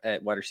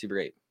at wide receiver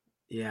 8.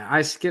 Yeah,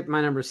 I skipped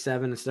my number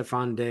 7,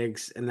 Stephon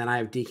Diggs, and then I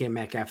have DK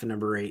Metcalf at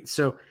number 8.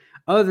 So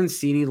other than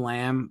CeeDee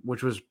Lamb,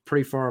 which was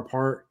pretty far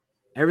apart,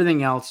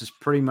 everything else has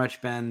pretty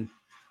much been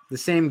the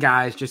same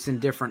guys, just in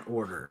different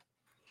order.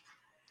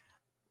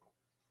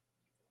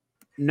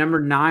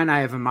 Number 9, I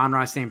have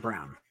Amon-Ra St.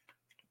 Brown.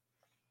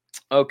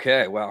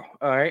 Okay, well,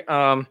 all right.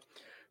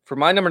 For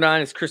my number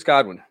 9 is Chris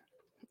Godwin.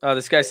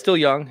 This guy's still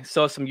young,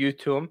 still has some youth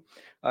to him.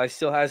 He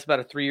still has about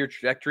a 3-year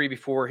trajectory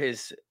before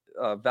his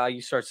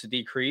value starts to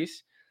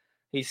decrease.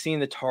 He's seen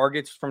the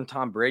targets from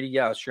Tom Brady.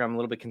 Yeah, sure, I'm a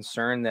little bit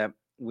concerned that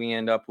we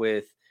end up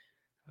with,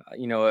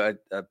 a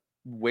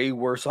way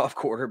worse off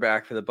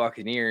quarterback for the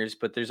Buccaneers.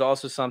 But there's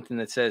also something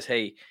that says,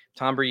 hey,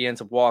 Tom Brady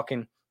ends up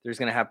walking. There's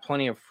going to have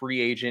plenty of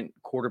free agent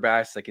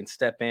quarterbacks that can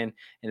step in.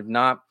 And if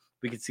not,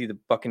 we could see the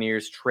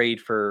Buccaneers trade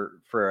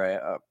for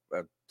a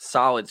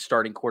solid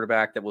starting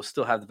quarterback that will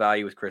still have the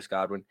value with Chris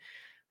Godwin.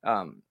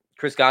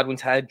 Chris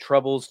Godwin's had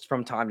troubles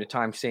from time to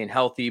time staying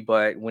healthy,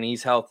 but when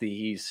he's healthy,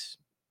 he's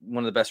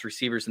one of the best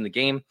receivers in the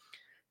game.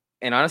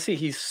 And honestly,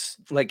 he's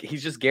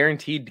just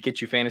guaranteed to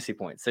get you fantasy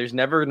points. He's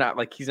never going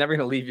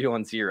to leave you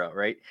on 0,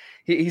 right?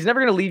 He's never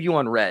going to leave you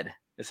on red,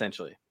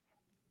 essentially.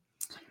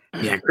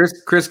 Yeah,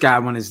 Chris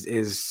Godwin is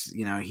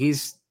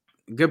he's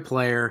a good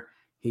player.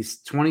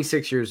 He's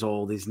 26 years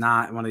old. He's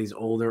not one of these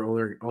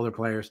older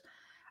players.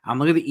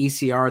 Look at the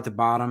ECR at the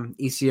bottom.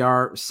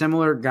 ECR,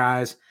 similar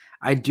guys.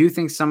 I do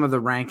think some of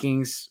the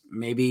rankings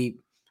maybe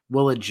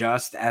will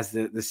adjust as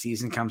the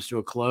season comes to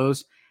a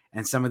close,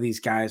 and some of these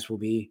guys will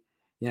be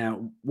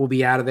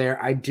out of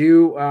there. I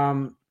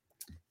do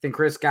think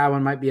Chris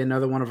Godwin might be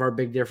another one of our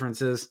big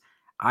differences.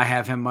 I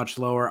have him much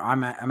lower.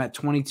 I'm at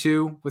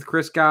 22 with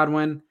Chris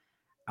Godwin.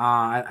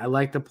 I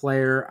like the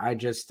player. I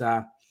just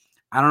I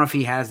don't know if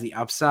he has the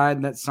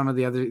upside that some of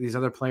these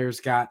other players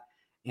got.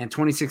 And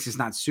 26 is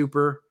not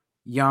super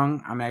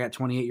young. I mean, I got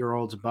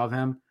 28-year-olds above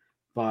him,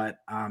 but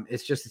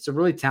it's a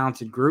really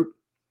talented group.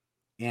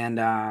 And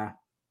I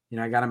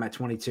got him at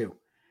 22.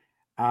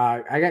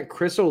 I got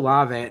Chris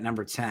Olave at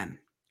number 10.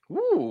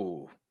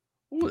 Ooh,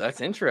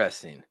 that's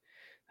interesting.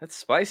 That's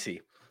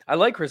spicy. I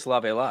like Chris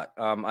Olave a lot.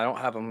 I don't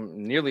have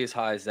him nearly as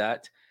high as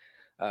that.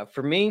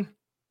 For me,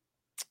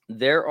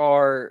 there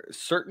are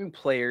certain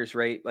players,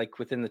 right, like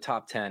within the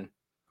top 10,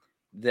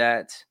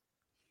 that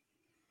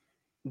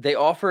they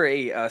offer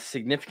a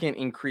significant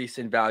increase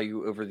in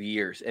value over the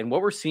years. And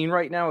what we're seeing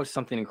right now is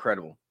something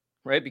incredible,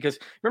 right? Because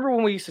remember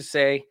when we used to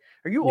say,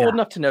 are you old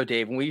enough to know,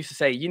 Dave, when we used to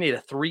say you need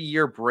a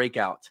 3-year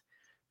breakout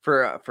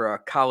for a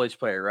college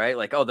player, right?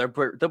 Like, oh, they'll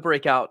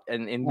break out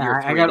in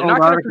year 3. They're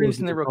not going to produce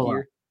in their rookie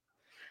year.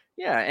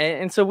 Yeah,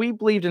 and so we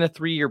believed in a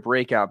 3-year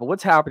breakout. But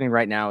what's happening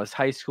right now is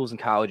high schools and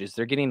colleges,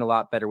 they're getting a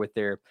lot better with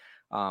their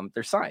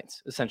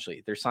science,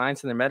 essentially. Their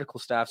science and their medical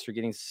staffs are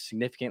getting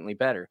significantly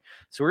better.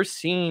 So we're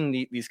seeing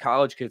these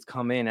college kids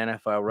come in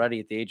NFL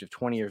ready at the age of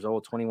 20 years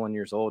old, 21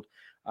 years old,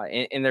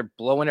 and they're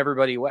blowing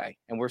everybody away.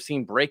 And we're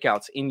seeing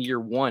breakouts in year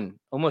 1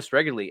 almost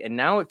regularly. And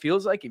now it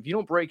feels like if you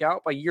don't break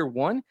out by year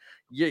 1,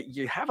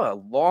 you have a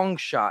long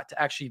shot to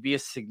actually be a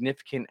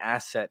significant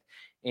asset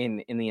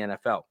in the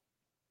NFL.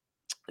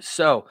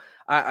 So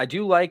I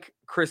do like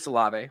Chris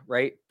Olave,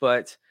 right?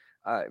 But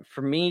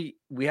for me,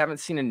 we haven't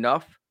seen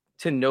enough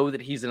to know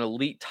that he's an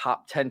elite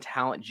top 10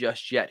 talent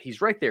just yet.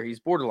 He's right there. He's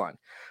borderline.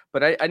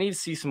 But I need to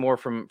see some more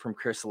from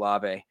Chris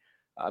Olave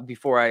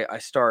before I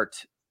start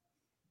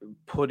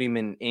putting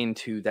him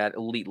into that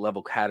elite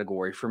level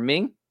category. For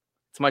me,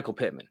 it's Michael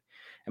Pittman.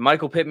 And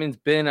Michael Pittman's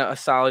been a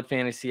solid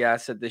fantasy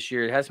asset this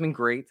year. It hasn't been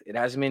great. It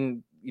hasn't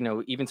been,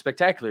 even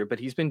spectacular, but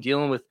he's been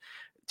dealing with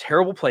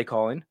terrible play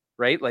calling,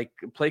 right? Like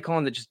play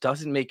calling that just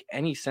doesn't make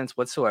any sense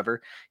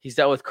whatsoever. He's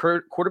dealt with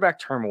quarterback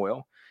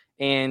turmoil,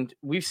 and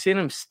we've seen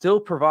him still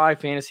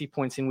provide fantasy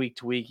points in week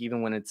to week,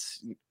 even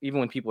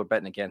when people are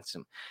betting against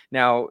him.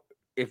 Now,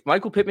 if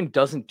Michael Pittman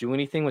doesn't do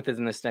anything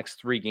within this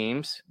next 3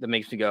 games that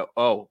makes me go,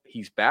 oh,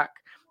 he's back,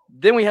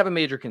 then we have a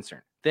major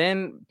concern.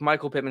 Then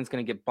Michael Pittman's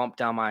going to get bumped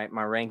down my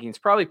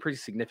rankings probably pretty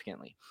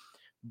significantly.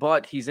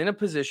 But he's in a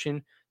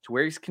position to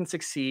where he can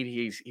succeed.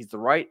 He's the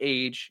right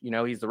age,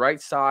 he's the right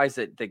size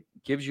that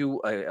gives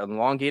you an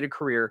elongated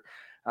career.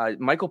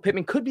 Michael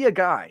Pittman could be a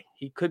guy.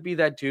 He could be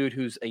that dude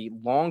who's a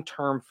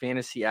long-term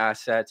fantasy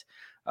asset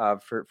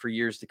for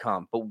years to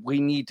come. But we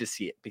need to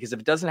see it, because if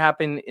it doesn't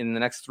happen in the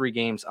next 3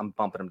 games, I'm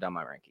bumping him down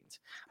my rankings.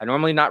 I'm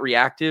normally not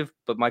reactive,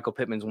 but Michael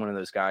Pittman's one of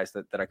those guys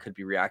that I could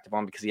be reactive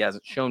on because he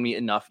hasn't shown me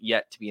enough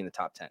yet to be in the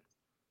top 10.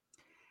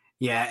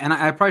 Yeah, and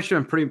I probably should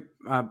have been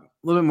a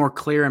little bit more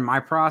clear in my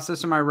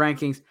process and my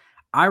rankings.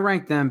 I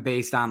rank them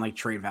based on like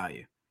trade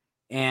value.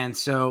 And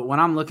so when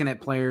I'm looking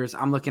at players,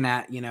 I'm looking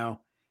at,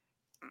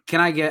 can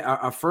I get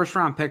a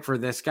first-round pick for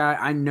this guy?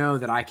 I know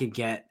that I could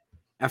get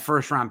a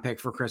first-round pick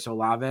for Chris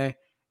Olave,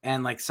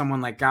 and like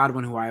someone like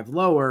Godwin, who I have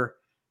lower,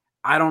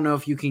 I don't know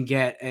if you can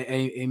get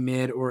a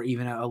mid or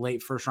even a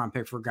late first-round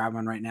pick for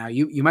Godwin right now.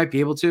 You might be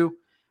able to,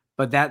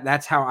 but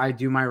that's how I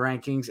do my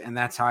rankings, and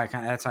that's how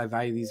I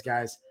value these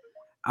guys.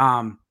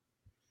 And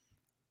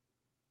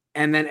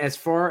then as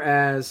far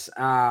as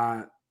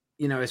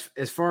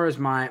as far as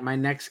my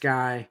next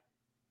guy,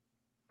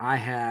 I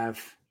have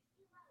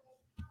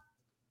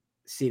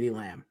CeeDee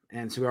Lamb.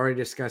 And so we already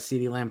discussed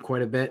CeeDee Lamb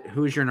quite a bit.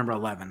 Who's your number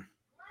 11?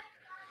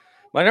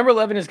 My number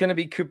 11 is going to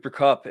be Cooper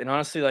Kupp. And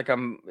honestly, like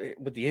I'm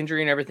with the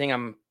injury and everything,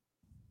 I'm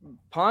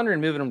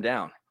pondering moving him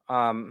down.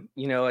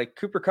 Like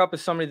Cooper Kupp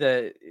is somebody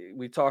that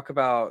we talk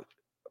about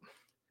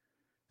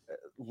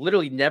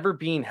literally never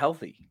being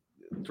healthy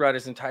throughout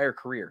his entire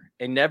career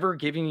and never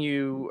giving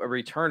you a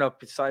return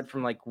up aside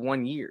from like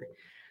 1 year.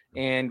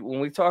 And when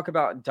we talk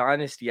about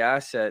dynasty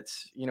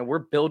assets, we're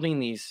building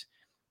these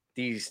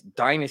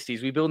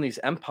dynasties. We build these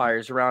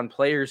empires around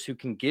players who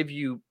can give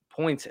you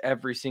points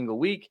every single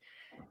week.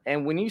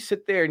 And when you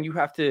sit there and you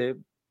have to,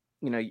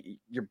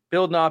 you're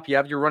building up, you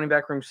have your running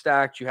back room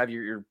stacked, you have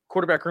your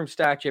quarterback room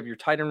stacked, you have your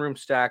tight end room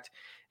stacked,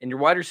 and your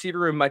wide receiver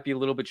room might be a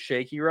little bit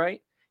shaky,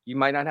 right? You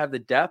might not have the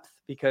depth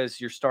because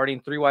you're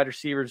starting 3 wide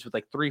receivers with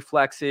like 3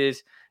 flexes.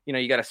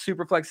 You got a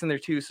super flex in there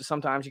too. So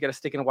sometimes you got to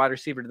stick in a wide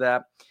receiver to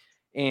that.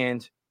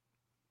 And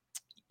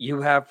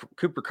you have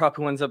Cooper Kupp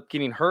who ends up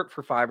getting hurt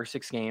for 5 or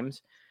 6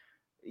 games.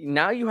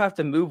 Now you have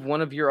to move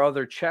one of your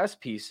other chess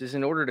pieces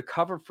in order to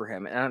cover for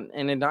him. And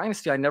in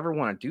Dynasty, I never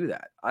want to do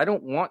that. I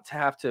don't want to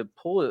have to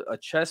pull a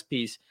chess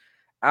piece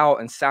out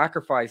and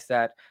sacrifice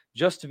that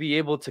just to be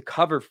able to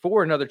cover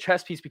for another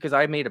chess piece because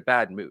I made a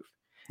bad move.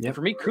 Yep. And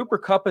for me, Cooper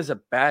Kupp is a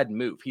bad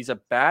move. He's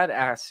a bad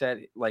asset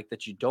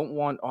that you don't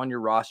want on your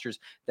rosters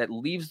that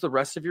leaves the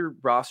rest of your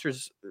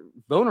rosters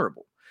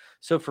vulnerable.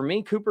 So for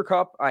me, Cooper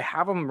Kupp, I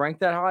have him ranked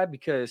that high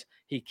because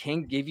he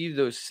can give you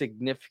those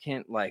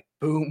significant like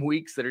boom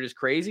weeks that are just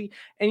crazy.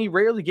 And he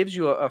rarely gives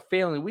you a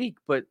failing week.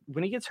 But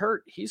when he gets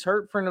hurt, he's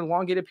hurt for an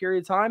elongated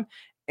period of time.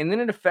 And then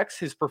it affects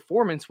his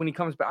performance when he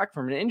comes back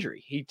from an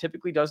injury. He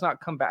typically does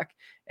not come back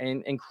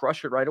and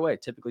crush it right away.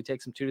 It typically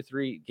takes him 2 to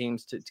 3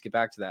 games to get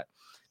back to that.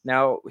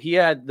 Now, he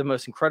had the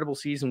most incredible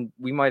season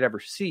we might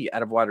ever see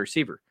out of wide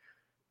receiver.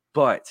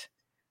 But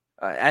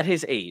at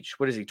his age,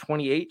 what is he,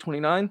 28,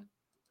 29?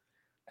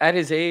 At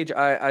his age,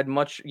 I'd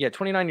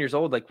 29 years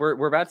old. Like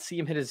we're about to see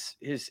him hit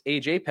his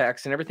age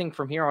apex, and everything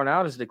from here on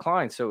out is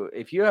declined. So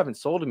if you haven't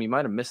sold him, you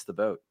might have missed the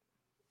boat.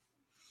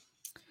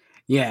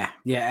 Yeah.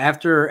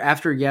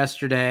 After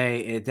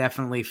yesterday, it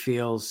definitely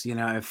feels,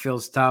 it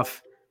feels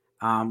tough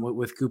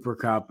with Cooper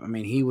Kupp. I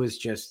mean, he was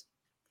just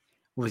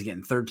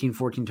getting 13,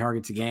 14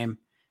 targets a game.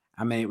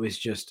 I mean, it was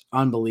just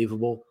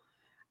unbelievable.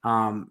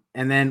 And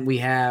then we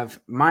have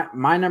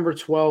my number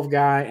 12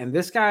 guy, and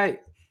this guy,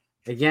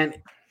 again,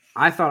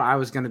 I thought I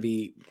was going to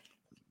be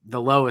the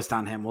lowest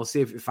on him. We'll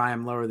see if I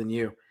am lower than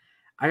you.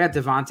 I got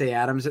Davante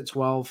Adams at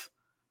 12,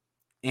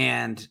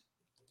 and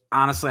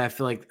honestly, I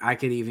feel like I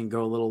could even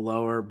go a little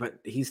lower, but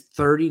he's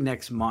 30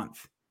 next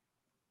month,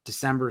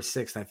 December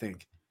 6th, I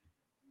think.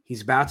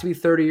 He's about to be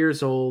 30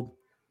 years old,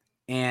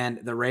 and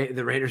the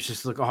Raiders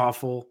just look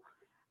awful.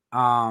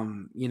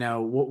 What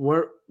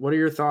are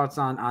your thoughts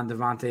on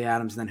Davante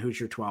Adams? And then who's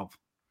your 12?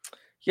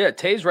 Yeah,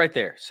 Tay's right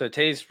there. So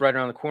Tay's right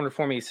around the corner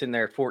for me. He's sitting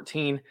there at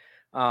 14.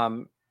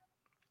 After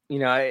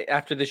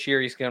this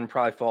year, he's going to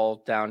probably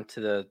fall down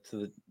to the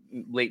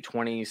late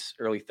 20s,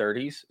 early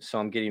 30s. So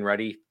I'm getting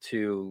ready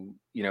to,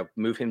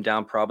 move him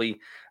down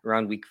probably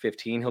around week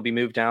 15. He'll be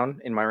moved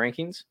down in my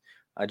rankings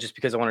just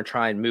because I want to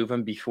try and move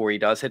him before he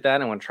does hit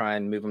that. I want to try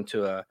and move him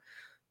to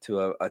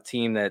a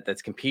team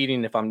that's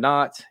competing. If I'm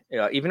not,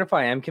 even if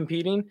I am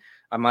competing,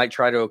 I might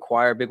try to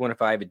acquire a big one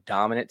if I have a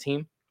dominant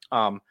team.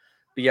 But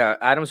yeah,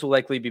 Adams will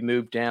likely be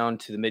moved down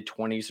to the mid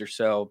 20s or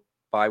so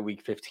by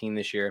week 15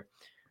 this year.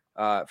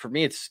 For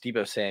me, it's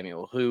Deebo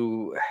Samuel,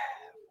 who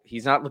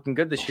he's not looking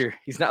good this year.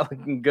 He's not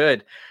looking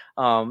good.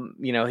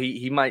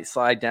 He might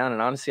slide down.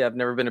 And honestly, I've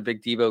never been a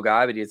big Deebo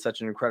guy, but he had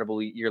such an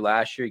incredible year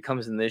last year. He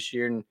comes in this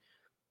year and,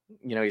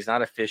 he's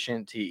not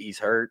efficient. He's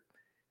hurt.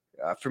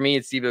 For me,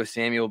 it's Deebo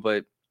Samuel,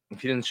 but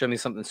if he doesn't show me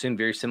something soon,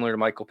 very similar to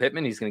Michael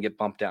Pittman, he's going to get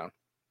bumped down.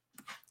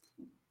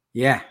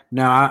 Yeah,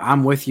 no,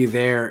 I'm with you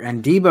there.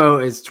 And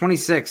Deebo is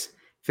 26.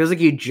 Feels like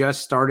he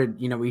just started.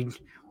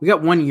 We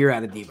got 1 year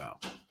out of Deebo.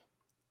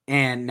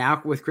 And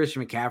now with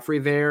Christian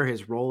McCaffrey there,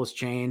 his role has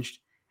changed.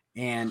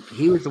 And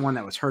he was the one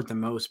that was hurt the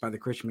most by the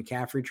Christian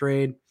McCaffrey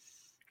trade.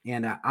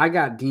 And I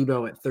got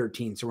Deebo at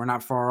 13, so we're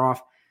not far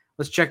off.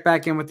 Let's check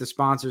back in with the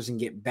sponsors and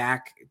get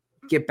back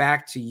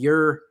to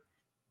your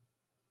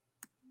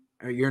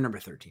number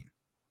 13.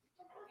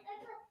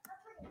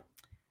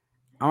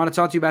 I want to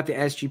talk to you about the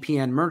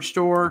SGPN merch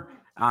store.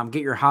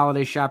 Get your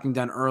holiday shopping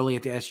done early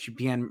at the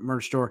SGPN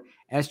merch store.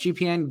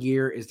 SGPN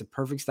gear is the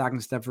perfect stocking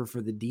stuffer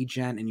for the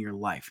DGen in your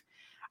life.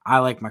 I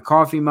like my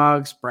coffee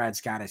mugs.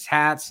 Brad's got his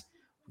hats.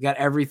 We got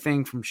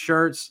everything from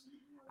shirts.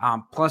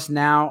 Plus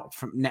now,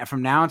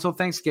 from now until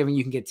Thanksgiving,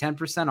 you can get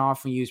 10%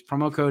 off when you use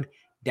promo code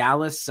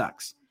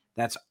DallasSucks.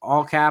 That's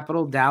all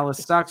capital, Dallas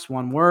Sucks,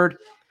 one word.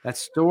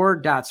 That's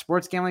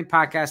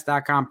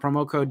store.sportsgamblingpodcast.com,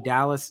 promo code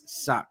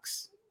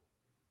DallasSucks.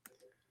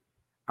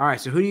 All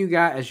right, so who do you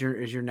got as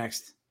your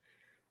next?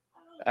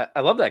 I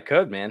love that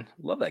code, man.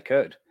 Love that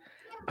code.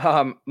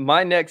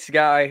 My next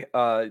guy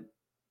that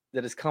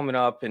is coming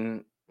up,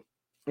 and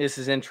this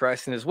is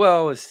interesting as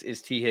well,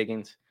 is T.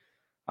 Higgins.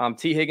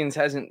 T. Higgins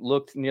hasn't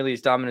looked nearly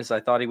as dominant as I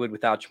thought he would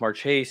without Ja'Marr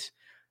Chase.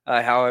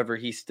 However,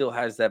 he still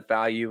has that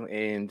value,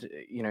 and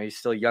he's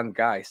still a young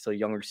guy, still a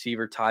young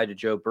receiver tied to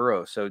Joe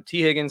Burrow. So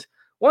T. Higgins,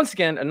 once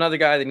again, another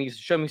guy that needs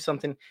to show me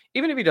something.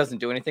 Even if he doesn't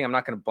do anything, I'm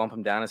not going to bump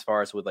him down as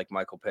far as with like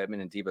Michael Pittman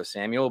and Deebo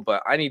Samuel,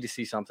 but I need to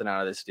see something out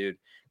of this dude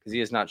because he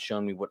has not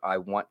shown me what I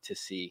want to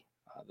see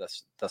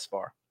thus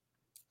far.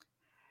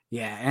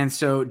 Yeah, and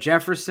so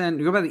Jefferson,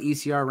 we go by the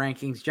ECR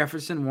rankings.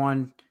 Jefferson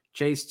 1,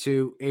 Chase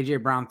 2,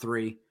 AJ Brown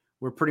 3.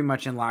 We're pretty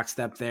much in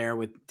lockstep there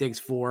with Diggs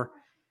 4.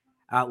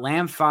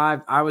 Lamb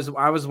 5. I was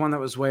one that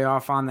was way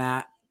off on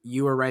that.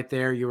 You were right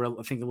there. You were,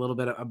 I think, a little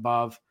bit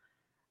above.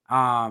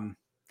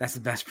 That's the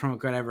best promo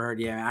code I ever heard.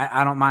 Yeah,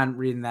 I don't mind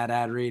reading that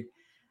ad read.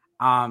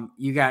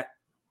 You got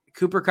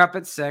Cooper Kupp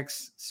at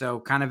 6,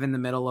 so kind of in the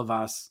middle of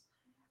us.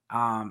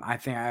 I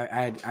think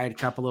I had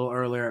Kupp a little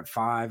earlier at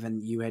 5,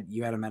 and you had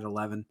him at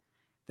 11.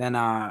 Then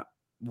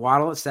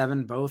Waddle at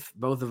 7, both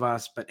of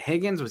us. But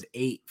Higgins was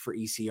 8 for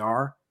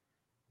ECR,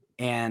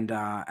 and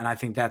I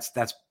think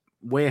that's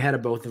way ahead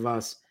of both of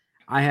us.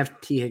 I have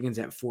T. Higgins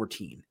at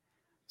 14,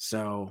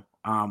 so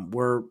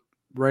we're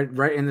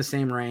right in the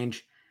same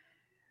range.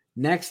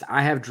 Next,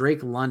 I have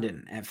Drake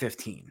London at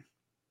 15.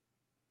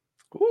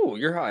 Ooh,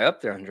 you're high up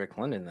there on Drake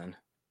London then.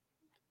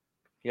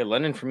 Yeah,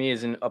 London for me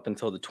is up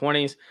until the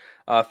 20s.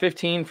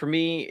 15 for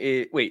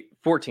me.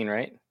 14,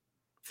 right?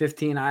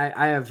 15.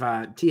 I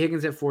have T.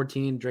 Higgins at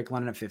 14, Drake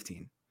London at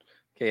 15.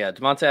 Okay, yeah,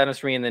 Devonta Adams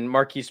for me, and then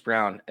Marquise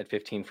Brown at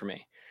 15 for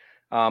me.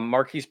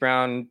 Marquise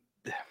Brown,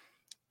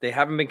 they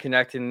haven't been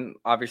connecting,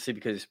 obviously,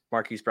 because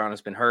Marquise Brown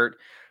has been hurt.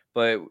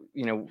 But,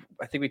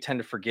 I think we tend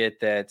to forget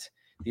that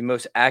the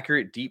most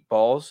accurate deep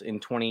balls in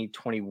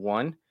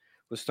 2021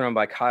 was thrown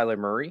by Kyler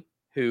Murray,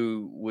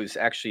 who was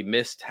actually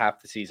missed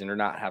half the season, or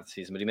not half the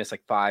season, but he missed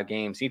like 5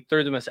 games. He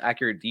threw the most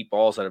accurate deep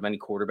balls out of any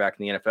quarterback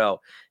in the NFL.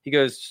 He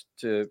goes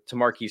to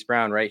Marquise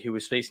Brown, right, who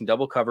was facing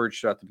double coverage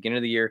throughout the beginning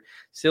of the year,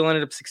 still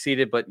ended up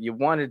succeeded, but you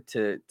wanted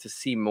to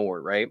see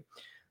more, right?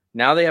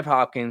 Now they have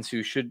Hopkins,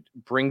 who should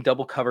bring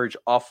double coverage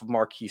off of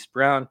Marquise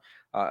Brown.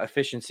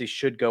 Efficiency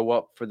should go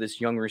up for this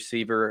young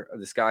receiver,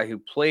 this guy who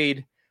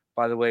played,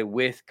 by the way,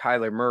 with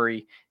Kyler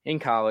Murray in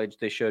college.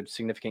 They showed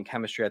significant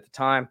chemistry at the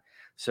time.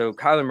 So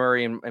Kyler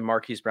Murray and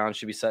Marquise Brown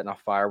should be setting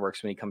off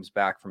fireworks when he comes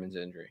back from his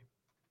injury.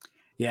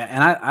 Yeah,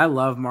 and I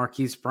love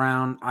Marquise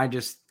Brown.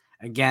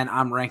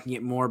 I'm ranking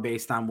it more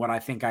based on what I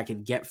think I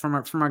could get from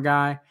a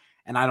guy,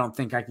 and I don't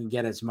think I can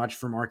get as much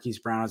from Marquise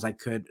Brown as I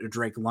could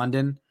Drake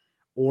London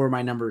or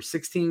my number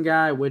 16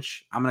 guy,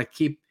 which I'm going to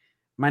keep.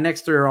 My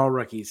next 3 are all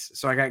rookies.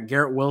 So I got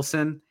Garrett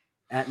Wilson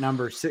at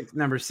number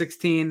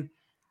 16.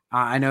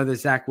 I know the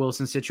Zach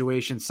Wilson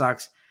situation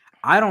sucks.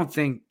 I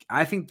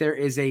think there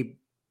is a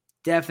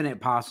definite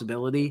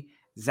possibility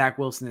Zach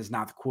Wilson is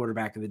not the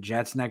quarterback of the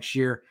Jets next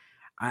year.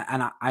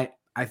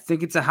 I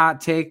think it's a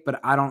hot take, but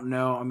I don't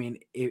know. I mean,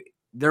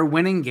 they're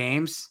winning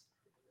games,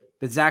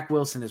 but Zach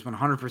Wilson is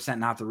 100%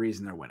 not the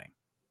reason they're winning.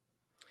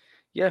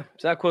 Yeah,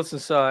 Zach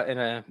Wilson's in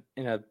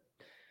a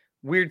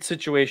weird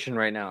situation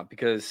right now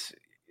because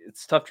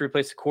it's tough to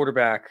replace a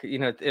quarterback.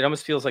 It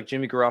almost feels like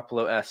Jimmy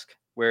Garoppolo-esque,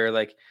 where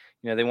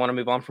they want to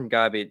move on from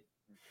guy, but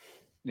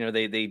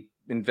they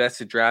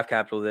invested draft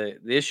capital. The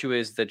issue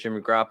is that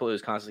Jimmy Garoppolo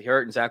is constantly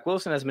hurt, and Zach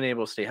Wilson hasn't been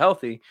able to stay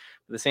healthy.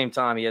 At the same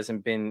time, he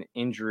hasn't been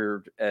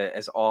injured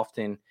as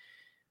often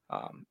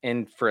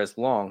and for as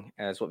long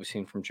as what we've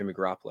seen from Jimmy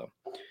Garoppolo.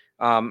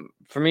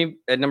 For me,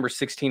 at number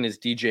 16 is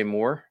DJ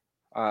Moore.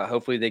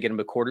 Hopefully they get him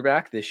a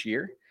quarterback this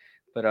year,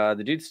 but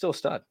the dude's still a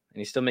stud, and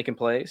he's still making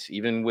plays,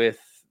 even with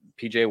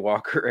PJ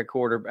Walker at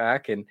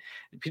quarterback. And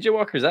PJ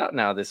Walker's out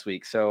now this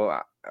week, so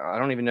I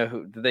don't even know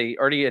who. Did they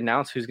already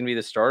announce who's going to be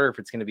the starter? If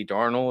it's going to be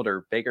Darnold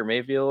or Baker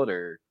Mayfield,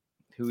 or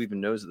who even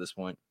knows at this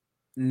point?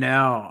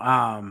 No,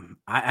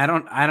 I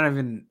don't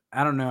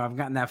know. I've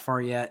gotten that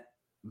far yet,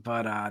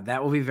 but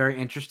that will be very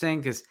interesting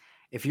because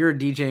if you're a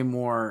DJ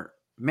Moore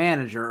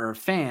manager or a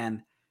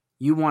fan,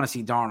 you want to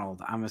see Darnold,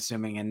 I'm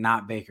assuming, and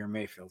not Baker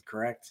Mayfield,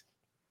 correct?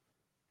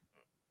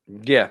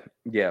 Yeah,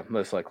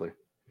 most likely.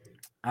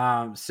 So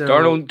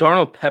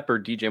Darnold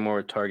peppered DJ Moore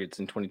with targets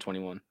in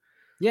 2021.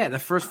 Yeah, the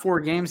first 4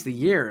 games of the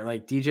year,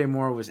 like DJ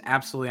Moore was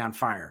absolutely on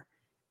fire,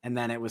 and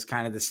then it was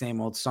kind of the same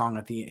old song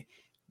at the.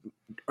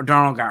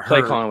 Darnold got hurt.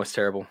 Play calling was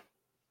terrible.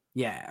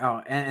 Yeah.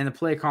 Oh, and the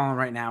play calling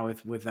right now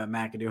with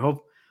McAdoo.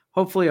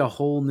 Hopefully a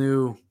whole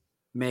new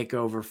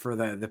makeover for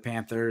the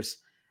Panthers,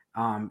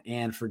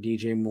 and for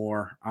DJ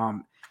Moore.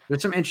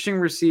 There's some interesting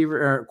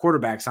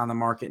quarterbacks on the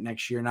market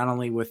next year, not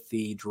only with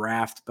the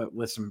draft but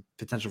with some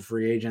potential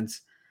free agents.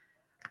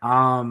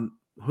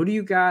 Who do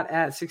you got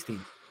at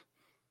 16?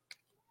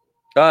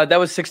 That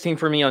was 16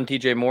 for me on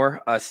DJ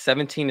Moore.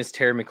 17 is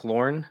Terry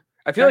McLaurin.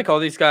 I feel like all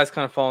these guys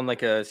kind of fall in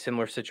like a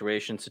similar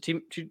situation. So Terry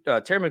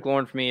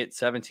McLaurin for me at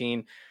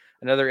 17,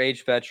 another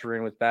age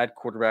veteran with bad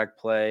quarterback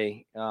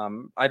play.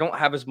 I don't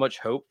have as much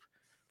hope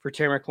for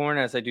Terry McLaurin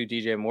as I do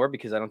DJ Moore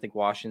because I don't think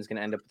Washington's going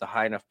to end up with a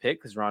high enough pick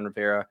because Ron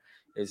Rivera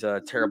is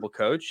a terrible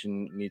coach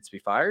and needs to be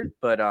fired.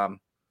 But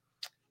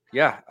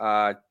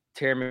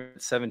Terry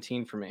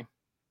 17 for me.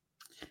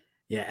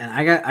 Yeah, and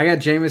I got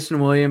Jameson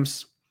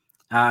Williams.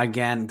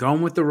 Again,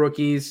 going with the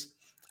rookies.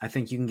 I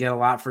think you can get a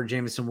lot for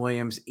Jameson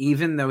Williams,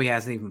 even though he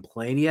hasn't even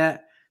played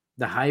yet.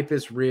 The hype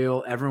is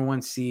real.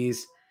 Everyone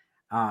sees,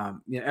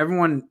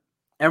 everyone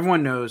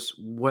knows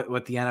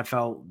what the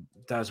NFL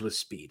does with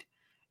speed.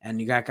 And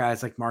you got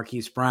guys like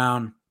Marquise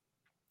Brown,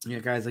 you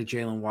got guys like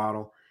Jalen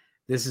Waddle.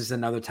 This is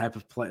another type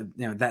of play,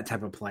 that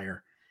type of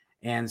player.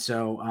 And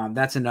so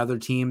that's another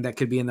team that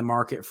could be in the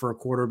market for a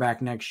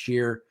quarterback next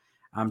year.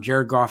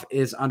 Jared Goff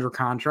is under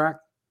contract.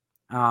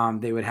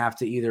 They would have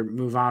to either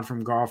move on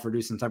from Goff or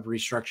do some type of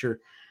restructure.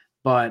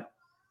 But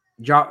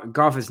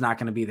Goff is not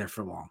going to be there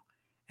for long.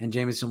 And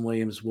Jameson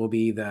Williams will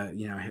be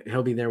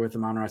he'll be there with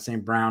Amon-Ra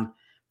St. Brown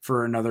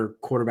for another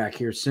quarterback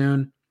here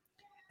soon.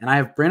 And I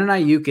have Brandon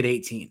Ayuk at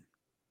 18.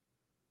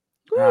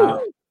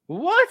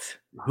 What?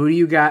 Who do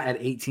you got at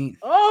 18?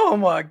 Oh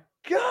my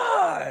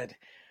God.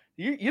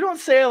 You don't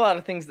say a lot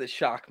of things that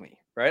shock me,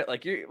 right?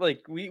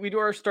 We do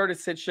our start at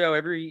sit show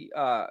every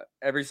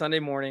Sunday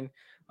morning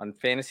on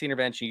Fantasy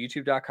Intervention,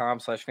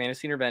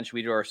 youtube.com/Fantasy Intervention.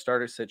 We do our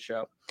start at sit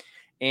show.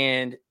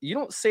 And you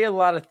don't say a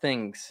lot of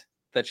things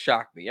that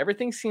shock me.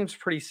 Everything seems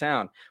pretty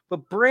sound.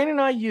 But Brandon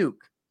Ayuk,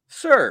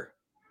 sir,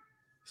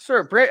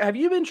 have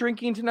you been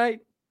drinking tonight?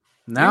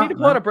 No. Do you need to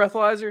pull out a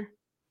breathalyzer?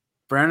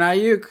 Brandon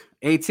Ayuk,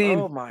 18.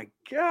 Oh, my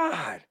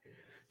God.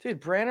 Dude,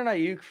 Brandon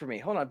Ayuk for me.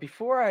 Hold on.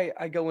 Before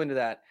I go into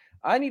that,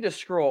 I need to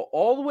scroll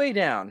all the way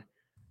down.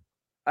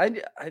 I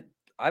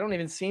don't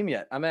even see him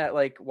yet. I'm at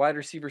wide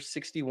receiver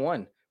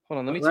 61. Hold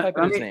on, let me type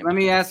in his name. Let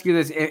me ask you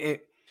this: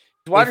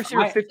 wide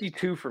receiver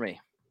 52 for me.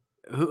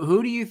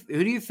 Who do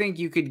you think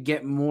you could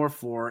get more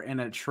for in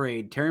a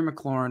trade? Terry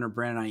McLaurin or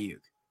Brandon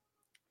Ayuk?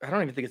 I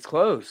don't even think it's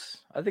close.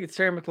 I think it's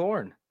Terry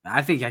McLaurin.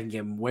 I think I can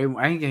get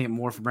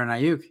more for Brandon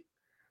Ayuk.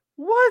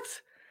 What?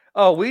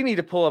 Oh, we need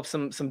to pull up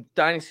some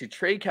dynasty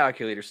trade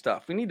calculator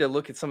stuff. We need to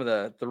look at some of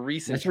the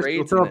recent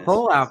trades. We'll throw a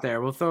poll out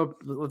there. Let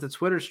the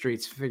Twitter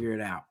streets figure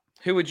it out.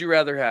 Who would you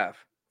rather have?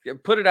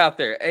 Put it out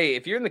there. Hey,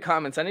 if you're in the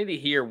comments, I need to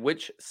hear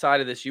which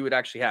side of this you would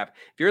actually have.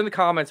 If you're in the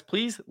comments,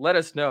 please let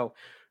us know.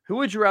 Who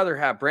would you rather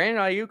have,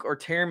 Brandon Ayuk or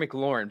Terry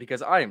McLaurin?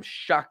 Because I am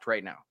shocked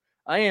right now.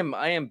 I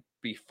am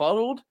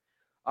befuddled.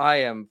 I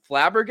am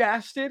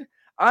flabbergasted.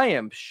 I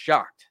am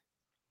shocked.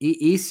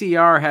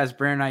 ECR has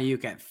Brandon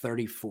Ayuk at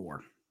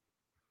 34.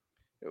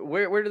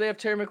 Where do they have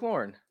Terry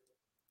McLaurin?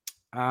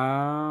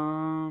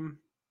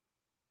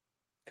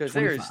 Because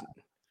there's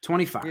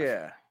 25.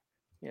 Yeah,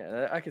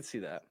 I could see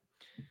that.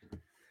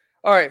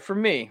 All right, for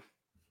me,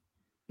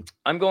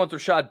 I'm going with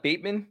Rashad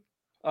Bateman.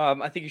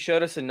 I think he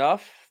showed us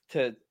enough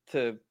to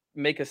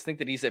make us think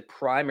that he's a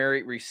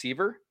primary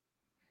receiver.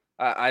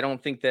 I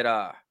don't think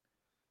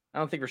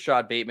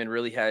Rashad Bateman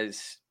really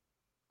has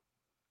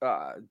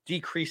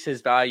decreased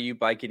his value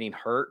by getting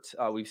hurt.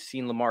 We've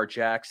seen Lamar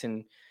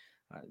Jackson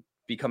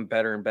become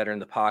better and better in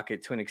the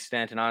pocket to an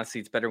extent, and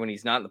honestly, it's better when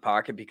he's not in the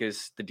pocket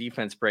because the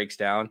defense breaks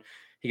down.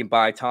 He can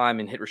buy time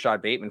and hit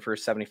Rashad Bateman for a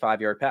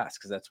 75-yard pass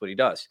because that's what he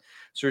does.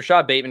 So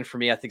Rashad Bateman, for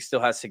me, I think still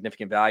has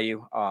significant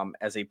value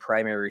as a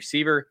primary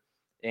receiver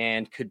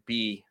and could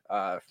be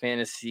a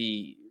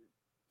fantasy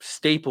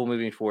staple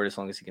moving forward as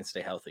long as he can stay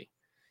healthy.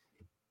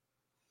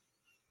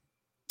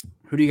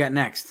 Who do you got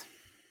next?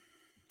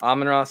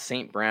 Amon-Ra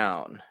St.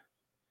 Brown.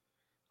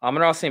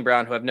 Amon-Ra St.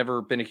 Brown, who I've never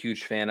been a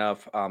huge fan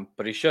of,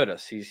 but he showed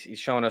us. He's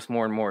showing us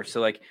more and more.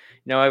 So,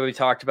 we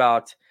talked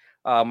about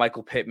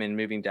Michael Pittman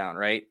moving down,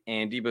 right?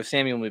 And Deebo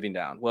Samuel moving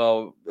down.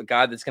 Well, the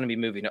guy that's going to be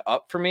moving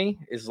up for me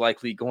is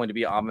likely going to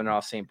be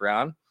Amon-Ra St.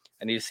 Brown.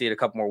 I need to see it a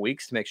couple more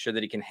weeks to make sure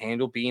that he can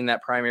handle being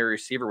that primary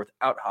receiver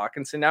without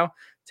Hawkinson now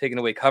taking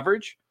away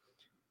coverage.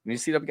 We need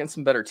to see it up against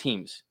some better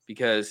teams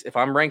because if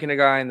I'm ranking a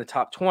guy in the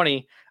top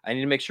 20, I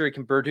need to make sure he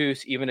can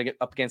produce even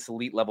up against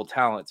elite level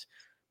talents.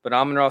 But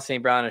Amon-Ra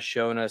St. Brown has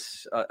shown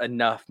us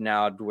enough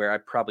now to where I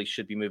probably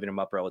should be moving him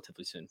up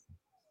relatively soon.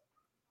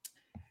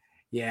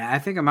 Yeah, I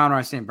think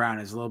Amon-Ra St. Brown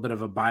is a little bit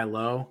of a buy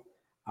low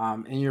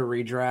in your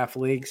redraft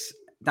leagues.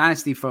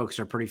 Dynasty folks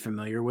are pretty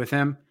familiar with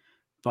him,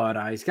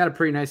 but he's got a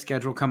pretty nice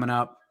schedule coming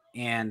up.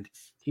 And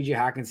TJ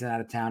Hawkinson out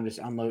of town, just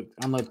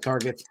unload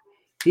targets.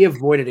 He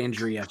avoided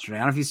injury yesterday. I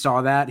don't know if you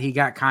saw that. He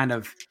got kind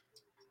of,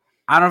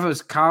 I don't know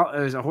if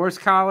it was a horse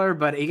collar,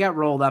 but he got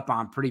rolled up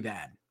on pretty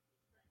bad.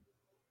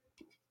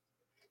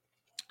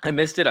 I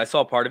missed it. I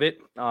saw part of it,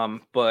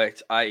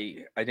 but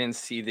I didn't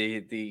see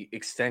the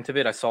extent of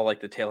it. I saw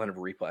the tail end of a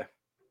replay.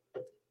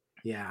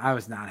 Yeah, I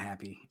was not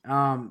happy.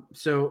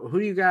 So who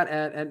do you got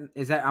at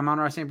is that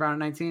Amon-Ra St. Brown at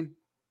 19?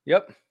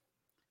 Yep.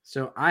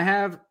 So I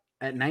have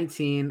at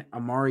 19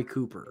 Amari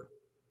Cooper.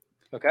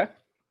 Okay.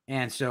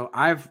 And so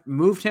I've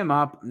moved him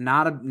up.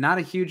 Not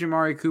a huge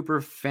Amari Cooper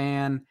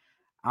fan.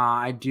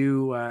 I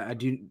do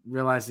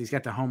realize he's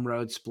got the home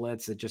road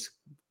splits that just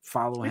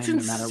follow him. It's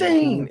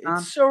insane.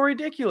 It's so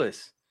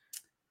ridiculous.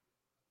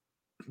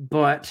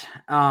 But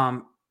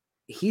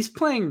he's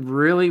playing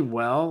really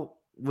well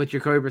with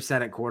Jacoby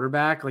Brissett at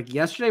quarterback.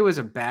 Yesterday was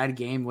a bad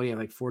game. What do you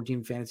have,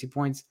 14 fantasy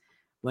points?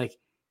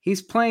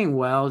 He's playing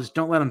well. Just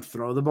don't let him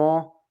throw the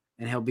ball,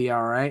 and he'll be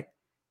all right.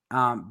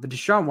 But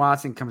Deshaun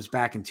Watson comes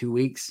back in 2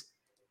 weeks.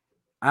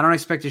 I don't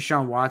expect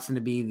Deshaun Watson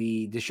to be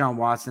the Deshaun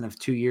Watson of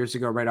 2 years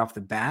ago right off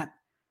the bat.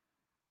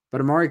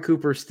 But Amari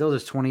Cooper is still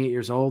just 28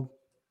 years old.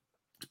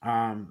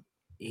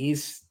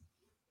 He's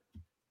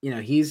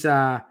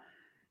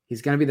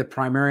going to be the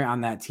primary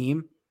on that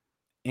team,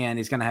 and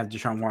he's going to have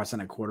Deshaun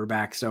Watson at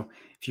quarterback. So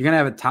if you're going to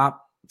have a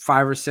top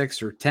 5 or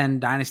 6 or 10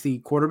 dynasty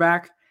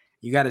quarterback,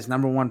 you got his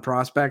number one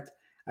prospect.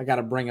 I got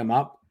to bring him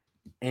up.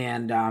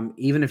 And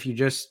even if you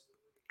just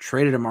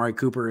traded Amari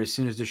Cooper as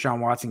soon as Deshaun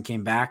Watson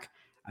came back,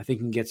 I think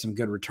you can get some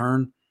good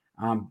return,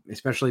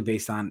 especially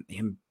based on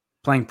him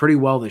playing pretty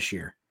well this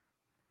year.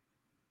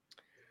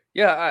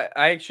 Yeah,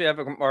 I actually have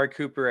Amari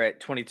Cooper at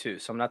 22,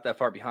 so I'm not that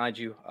far behind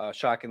you,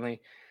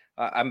 shockingly.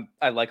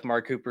 I like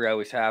Amari Cooper. I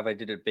always have. I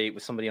did a debate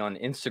with somebody on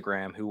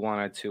Instagram who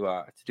wanted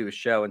to do a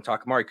show and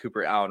talk Amari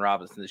Cooper, Allen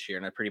Robinson this year,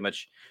 and I pretty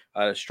much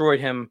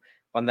destroyed him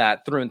on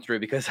that through and through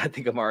because I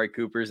think Amari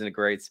Cooper is in a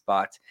great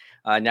spot.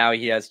 Now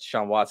he has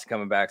Deshaun Watson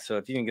coming back, so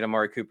if you can get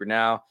Amari Cooper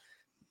now,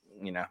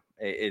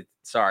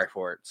 sorry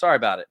for it. Sorry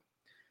about it.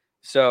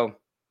 So,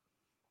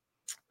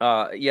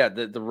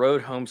 the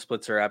road home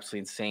splits are absolutely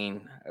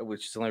insane,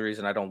 which is the only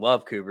reason I don't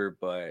love Cooper.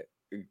 But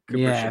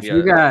Cooper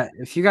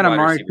if you got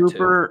Amari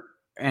Cooper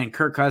and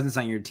Kirk Cousins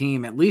on your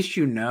team, at least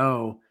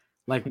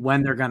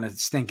when they're gonna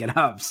stink it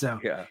up. So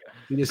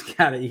you just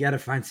gotta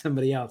find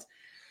somebody else.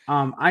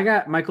 I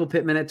got Michael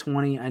Pittman at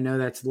 20. I know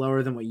that's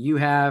lower than what you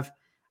have.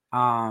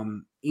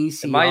 ECR,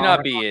 it might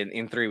not be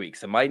in 3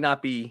 weeks. It might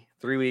not be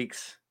 3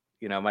 weeks.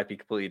 It might be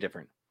completely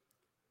different.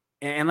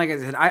 And like I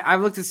said,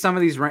 I've looked at some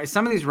of these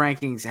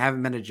rankings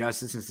haven't been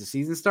adjusted since the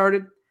season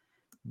started.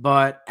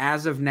 But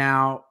as of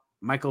now,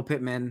 Michael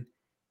Pittman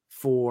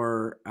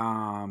for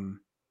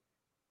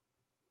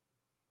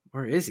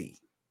where is he?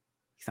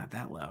 He's not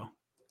that low.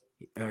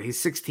 He's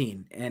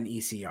 16 in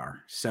ECR.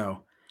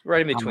 So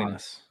right in between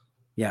us.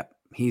 Yep.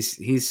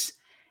 He's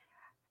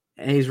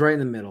right in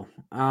the middle.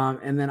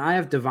 And then I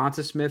have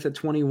Devonta Smith at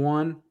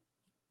 21.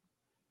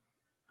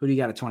 Who do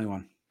you got at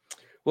 21?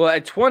 Well,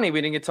 at 20,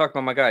 we didn't get to talk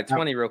about my guy at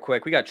 20 real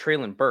quick. We got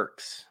Treylon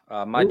Burks,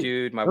 my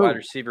dude, my wide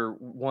receiver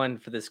one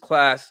for this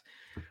class.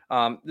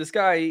 This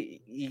guy,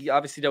 he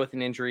obviously dealt with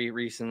an injury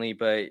recently,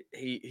 but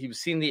he was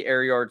seeing the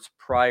air yards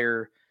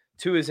prior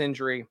to his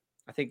injury.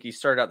 I think he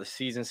started out the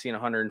season seeing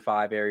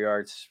 105 air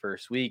yards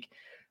first week.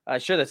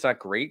 Sure, that's not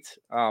great,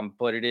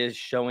 but it is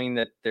showing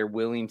that they're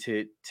willing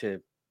to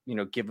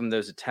give him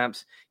those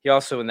attempts. He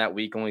also in that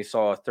week only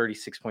saw a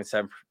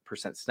 36.7%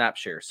 snap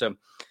share. So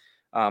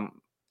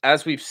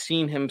as we've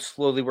seen him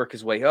slowly work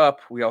his way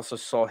up, we also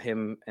saw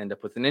him end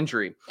up with an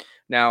injury.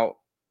 Now,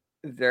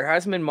 there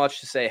hasn't been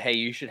much to say, hey,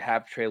 you should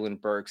have Treylon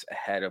Burks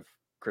ahead of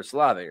Chris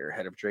Olave or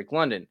ahead of Drake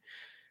London.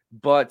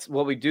 But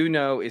what we do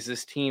know is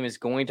this team is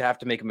going to have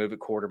to make a move at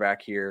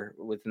quarterback here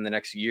within the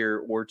next year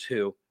or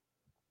two,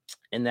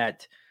 and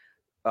that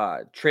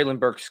Treylon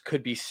Burks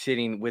could be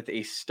sitting with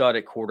a stud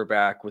at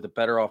quarterback with a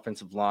better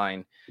offensive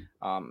line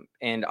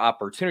and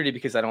opportunity,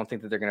 because I don't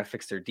think that they're going to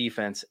fix their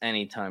defense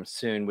anytime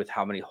soon with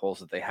how many holes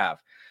that they have.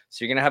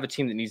 So you're going to have a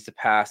team that needs to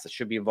pass, that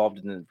should be involved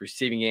in the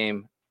receiving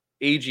game,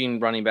 aging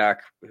running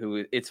back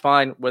who it's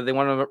fine whether they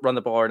want to run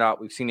the ball or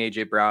not. We've seen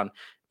AJ Brown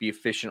be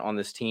efficient on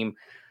this team.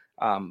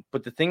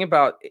 But the thing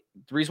about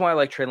the reason why I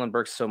like Treylon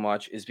Burks so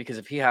much is because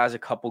if he has a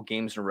couple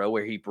games in a row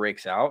where he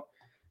breaks out,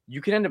 you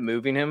can end up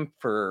moving him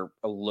for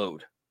a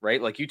load, right?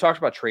 Like you talked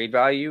about trade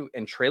value,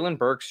 and Treylon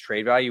Burks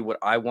trade value. What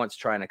I want to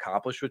try and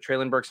accomplish with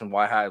Treylon Burks and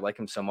why I like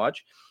him so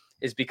much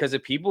is because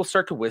if people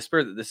start to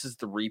whisper that this is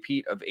the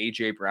repeat of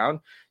AJ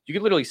Brown, you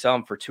could literally sell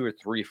him for 2 or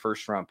 3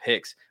 first-round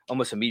picks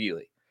almost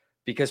immediately,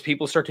 because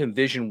people start to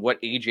envision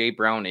what AJ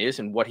Brown is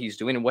and what he's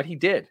doing and what he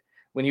did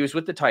when he was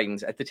with the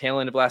Titans at the tail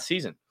end of last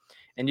season.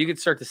 And you could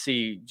start to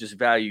see just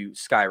value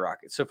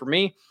skyrocket. So for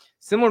me,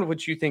 similar to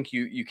what you think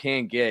you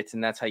can get,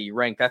 and that's how you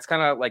rank, that's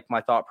kind of like my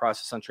thought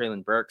process on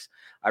Treylon Burks.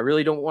 I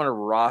really don't want to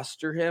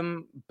roster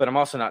him, but I'm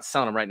also not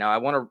selling him right now. I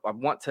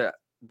want to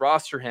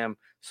roster him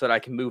so that I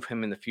can move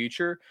him in the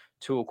future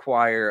to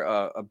acquire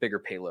a bigger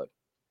payload.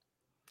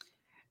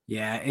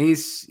 Yeah,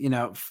 he's,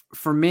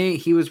 for me,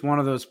 he was one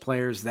of those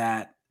players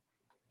that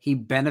he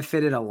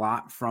benefited a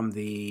lot from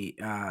the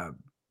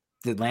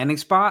landing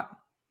spot.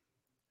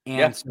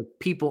 And so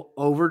people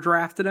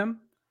overdrafted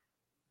him.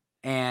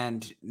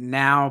 And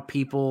now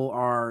people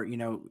are,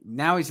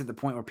 now he's at the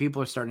point where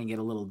people are starting to get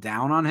a little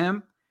down on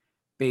him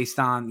based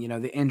on,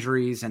 the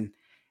injuries and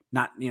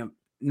not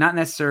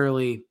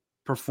necessarily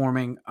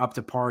performing up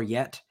to par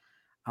yet.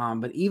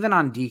 But even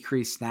on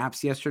decreased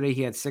snaps yesterday,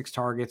 he had 6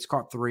 targets,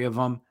 caught 3 of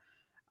them.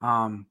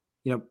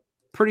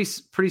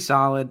 Pretty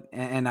solid.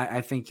 And I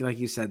think, like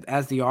you said,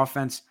 as the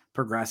offense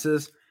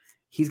progresses,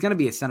 he's going to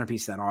be a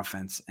centerpiece of that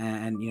offense.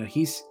 And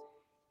he's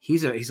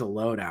a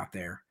load out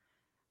there.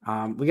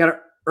 We got an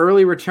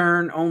early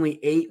return, only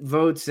 8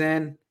 votes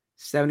in,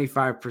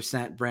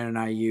 75% Brandon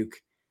Ayuk.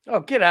 Oh,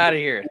 get out of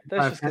here.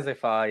 That's just because they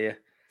follow you.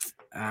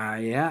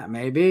 Yeah,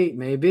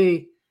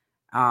 maybe.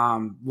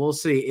 We'll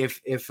see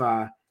if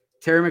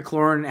Terry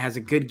McLaurin has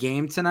a good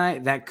game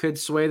tonight, that could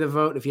sway the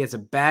vote. If he has a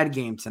bad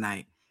game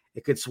tonight,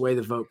 it could sway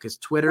the vote, because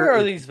Twitter. Where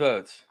are these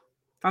votes?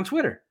 It's on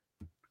Twitter.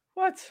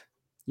 What?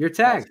 You're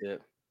tagged.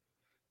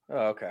 Oh,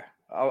 okay.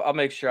 I'll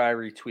make sure I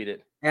retweet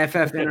it.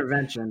 FF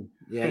intervention.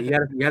 Yeah,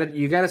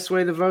 you gotta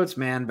sway the votes,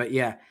 man. But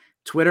yeah,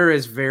 Twitter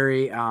is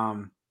very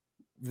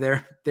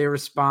they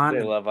respond.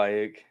 They love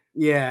Ayuk.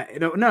 Yeah,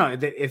 no.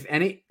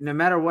 No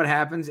matter what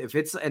happens, if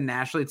it's a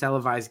nationally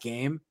televised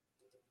game,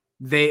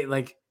 they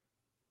like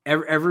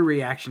every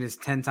reaction is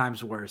 10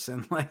 times worse,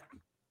 and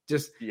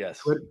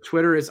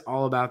Twitter is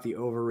all about the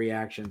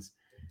overreactions.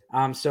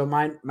 So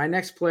my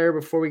next player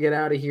before we get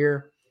out of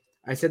here,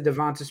 I said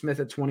Devonta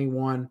Smith at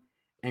 21.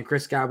 And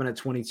Chris Godwin at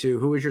 22.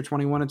 Who was your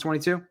 21 and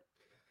 22?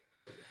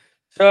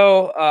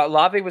 So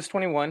Olave was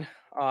 21,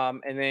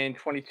 and then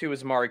 22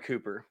 was Amari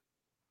Cooper.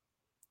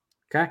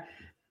 Okay.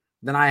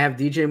 Then I have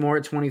DJ Moore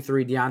at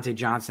 23, Deontay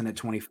Johnson at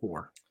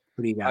 24.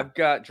 Who do you got? I've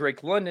got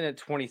Drake London at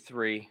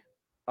 23,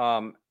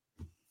 and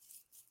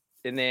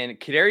then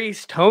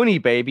Kadarius Toney,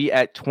 baby,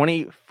 at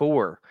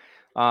 24.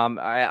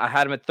 I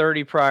had him at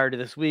 30 prior to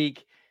this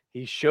week.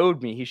 He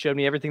showed me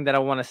everything that I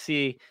want to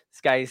see. This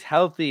guy is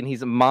healthy and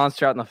he's a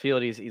monster out in the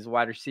field. He's a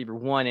wide receiver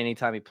 1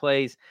 anytime he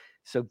plays.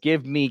 So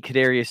give me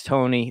Kadarius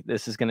Toney.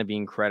 This is going to be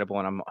incredible,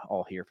 and I'm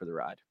all here for the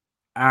ride.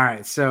 All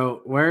right.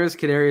 So where is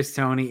Kadarius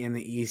Toney in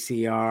the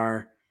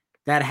ECR?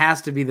 That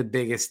has to be the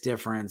biggest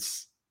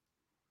difference.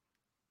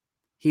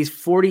 He's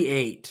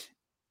 48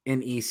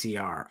 in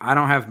ECR. I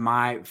don't have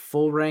my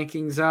full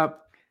rankings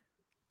up,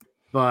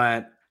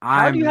 but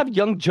How do you have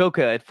Young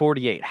Joker at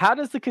 48? How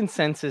does the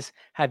consensus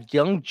have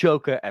Young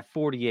Joker at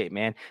 48,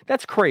 man?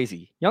 That's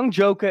crazy. Young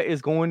Joker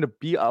is going to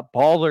be a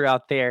baller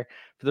out there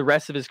for the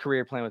rest of his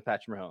career playing with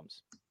Patrick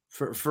Mahomes.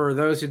 For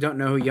those who don't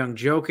know who Young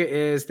Joker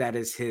is, that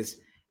is his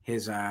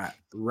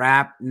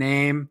rap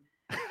name.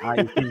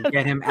 You can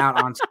get him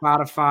out on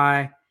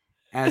Spotify.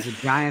 As a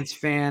Giants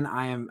fan,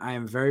 I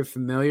am very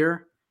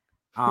familiar.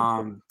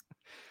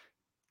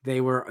 They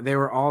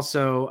were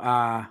also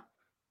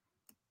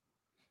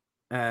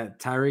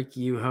Tyreek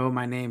Yuho,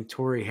 my name,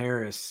 Torrey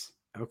Harris.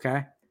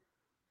 Okay.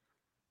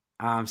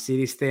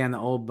 CD stay on the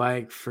old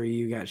bike for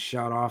you got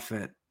shot off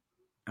it.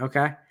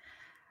 Okay.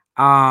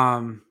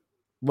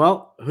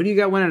 Well, who do you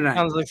got winning tonight?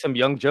 Sounds like some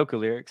Young Joker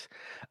lyrics.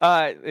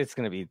 It's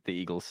gonna be the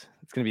Eagles.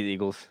 It's gonna be the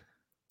Eagles.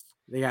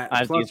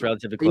 I think it's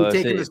relatively close. Are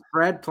you taking the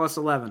spread plus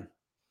 11?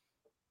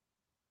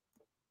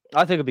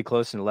 I think it'll be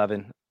close to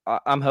 11.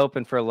 I'm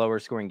hoping for a lower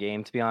scoring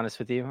game, to be honest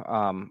with you.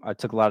 I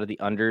took a lot of the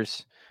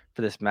unders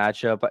for this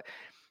matchup, but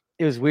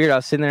it was weird. I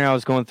was sitting there and I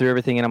was going through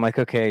everything, and I'm like,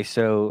 okay,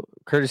 so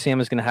Curtis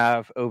Samuel is going to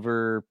have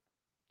over,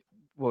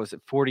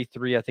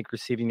 43, I think,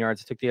 receiving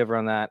yards. I took the over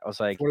on that. I was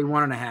like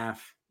 41 and a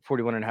half.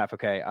 41 and a half.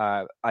 Okay.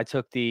 I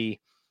took the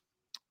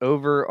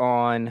over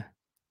on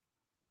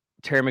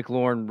Terry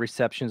McLaurin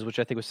receptions, which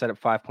I think was set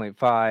at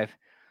 5.5.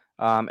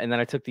 And then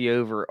I took the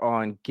over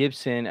on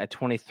Gibson at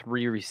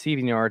 23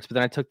 receiving yards, but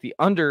then I took the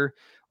under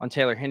on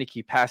Taylor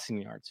Heinicke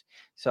passing yards.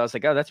 So I was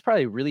like, oh, that's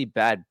probably a really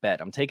bad bet.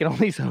 I'm taking all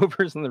these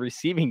overs in the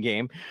receiving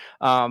game.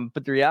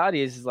 But the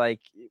reality is like,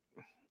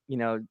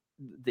 the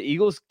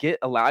Eagles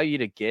allow you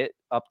to get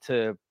up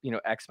to,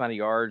 X amount of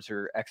yards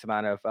or X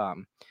amount of,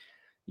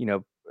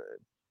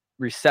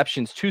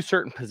 receptions to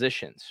certain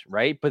positions,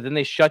 right? But then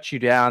they shut you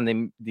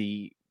down.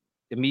 The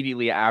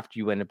immediately after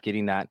you end up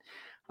getting that.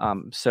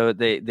 So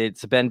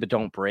it's a bend but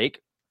don't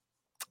break.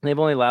 They've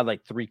only allowed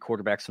like 3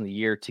 quarterbacks in the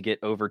year to get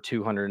over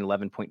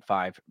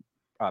 211.5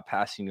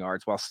 passing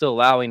yards, while still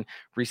allowing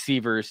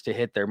receivers to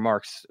hit their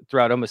marks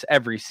throughout almost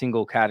every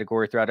single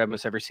category, throughout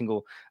almost every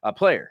single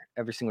player,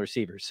 every single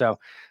receiver. So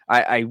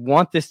I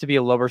want this to be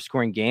a lower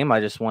scoring game. I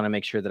just want to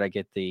make sure that I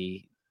get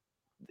the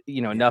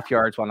enough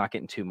yards while not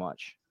getting too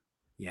much.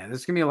 Yeah,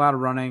 there's gonna be a lot of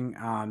running.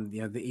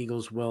 The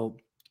Eagles will,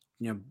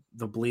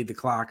 they'll bleed the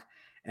clock.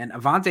 And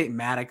Avonte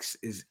Maddox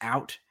is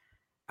out.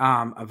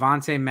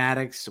 Avonte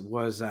Maddox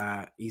was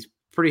he's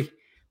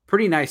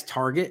pretty nice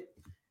target.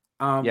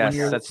 Yes,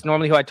 that's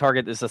normally who I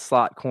target is a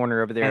slot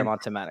corner over there,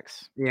 Avonte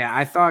Maddox. Yeah,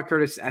 I think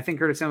Curtis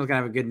Samuel was gonna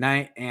have a good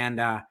night. And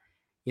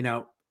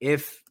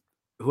if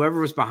whoever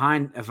was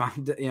behind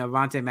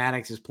Avonte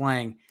Maddox is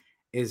playing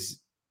is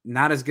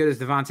not as good as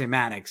Devontae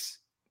Maddox,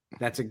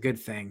 that's a good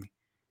thing.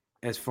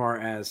 As far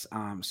as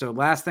so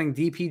last thing,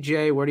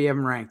 DPJ, where do you have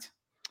him ranked?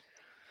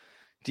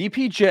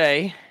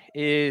 DPJ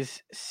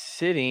is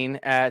sitting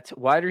at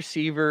wide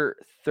receiver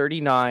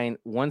 39,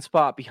 1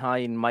 spot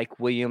behind Mike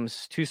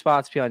Williams, 2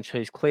 spots behind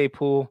Chase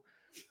Claypool.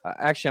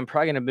 Actually, I'm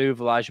probably going to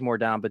move Elijah Moore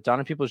down, but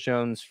Donovan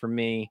Peoples-Jones for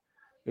me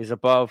is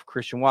above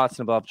Christian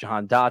Watson, above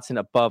Jahan Dotson,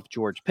 above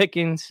George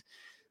Pickens,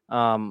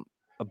 above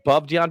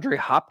DeAndre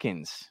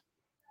Hopkins.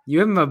 You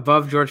have him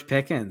above George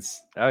Pickens.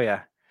 Oh,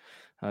 yeah.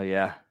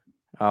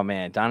 Oh,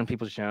 man. Donovan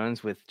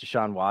Peoples-Jones with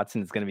Deshaun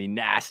Watson is going to be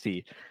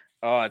nasty.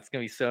 Oh, it's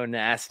going to be so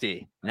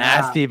nasty.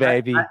 Nasty,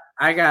 baby.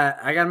 I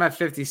got him at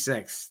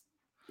 56.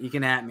 You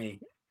can at me.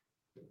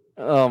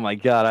 Oh, my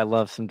God. I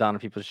love some Donovan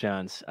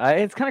Peoples-Jones.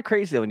 It's kind of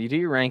crazy, though. When you do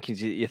your rankings,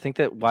 you think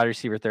that wide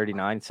receiver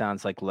 39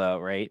 sounds like low,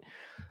 right?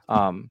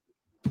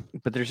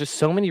 But there's just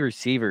so many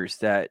receivers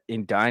that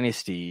in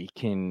Dynasty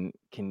can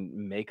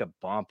make a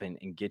bump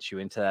and get you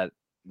into that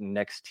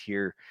next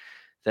tier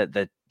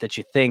that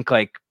you think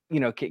like,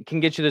 can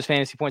get you those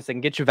fantasy points that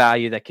can get you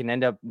value that can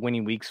end up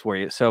winning weeks for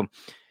you. So,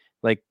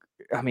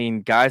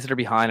 guys that are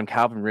behind him,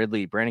 Calvin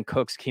Ridley, Brandon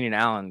Cooks, Keenan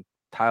Allen,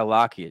 Tyler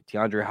Lockett,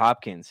 DeAndre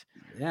Hopkins,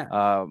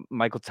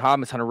 Michael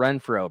Thomas, Hunter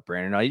Renfrow,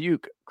 Brandon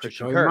Ayuk,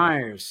 Christian Kirk.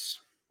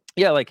 Myers.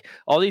 Yeah, like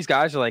all these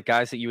guys are like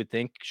guys that you would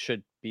think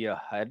should be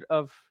ahead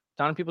of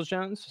Donovan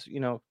Peoples-Jones,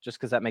 just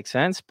because that makes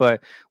sense.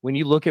 But when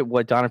you look at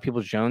what Donovan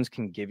Peoples-Jones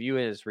can give you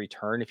as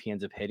return if he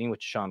ends up hitting with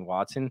Deshaun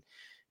Watson,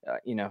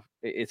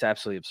 it's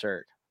absolutely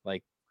absurd.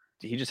 Like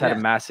he just had a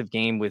massive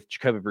game with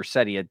Jacoby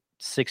Brissett. He had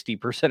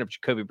 60% of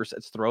Jacoby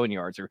Brissett's throwing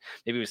yards, or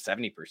maybe it was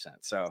 70%.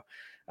 So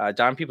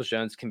Donovan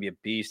Peoples-Jones can be a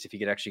beast if you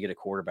could actually get a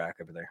quarterback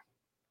over there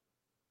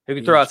who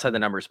can throw outside the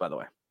numbers, by the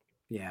way.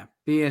 Yeah,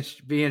 be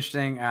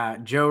interesting.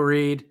 Joe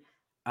Reed.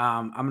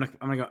 I'm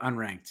gonna go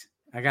unranked.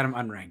 I got him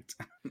unranked.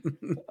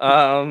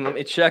 Let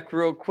me check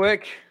real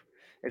quick.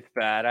 It's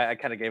bad. I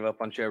kind of gave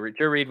up on Joe Reed.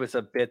 Joe Reed was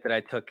a bit that I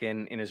took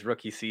in his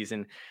rookie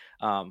season.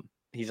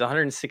 He's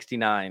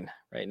 169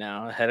 right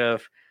now, ahead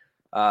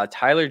of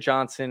Tyler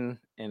Johnson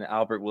and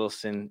Albert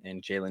Wilson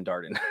and Jalen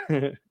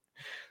Darden.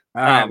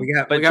 All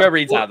right, but Joe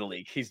Reed's out of the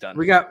league. He's done.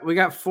 We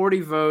got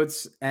 40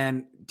 votes,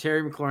 and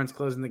Terry McLaurin's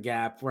closing the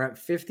gap. We're at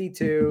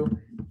 52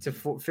 to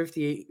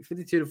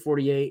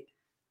 48.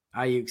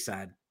 Ayuk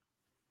side.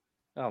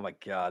 Oh my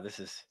God, this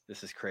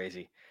is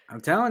crazy. I'm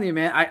telling you,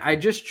 man. I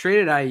just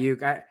traded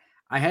Ayuk.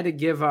 I had to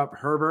give up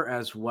Herbert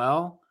as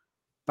well.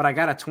 but I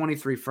got a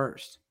 23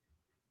 first.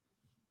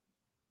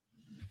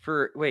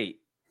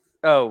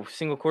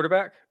 Single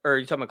quarterback? Or are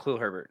you talking about Khalil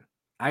Herbert?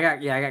 I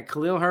got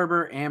Khalil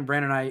Herbert and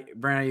Brandon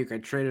Ayuk. I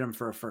traded him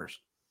for a first.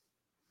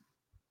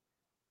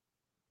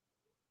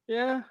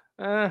 Yeah.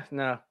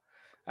 No.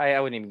 I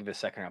wouldn't even give a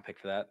second round pick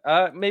for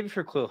that. Maybe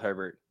for Khalil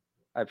Herbert.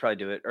 I'd probably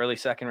do it. Early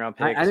second round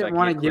pick. I didn't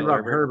want to give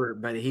up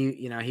Herbert, but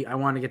I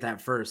wanted to get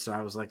that first. So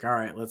I was like, all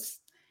right,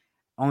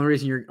 only way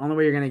you're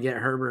going to get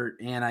Herbert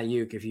and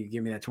Ayuk if you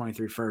give me that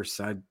 23 first.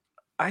 So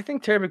I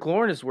think Terry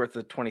McLaurin is worth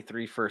the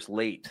 23 first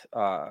late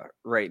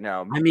right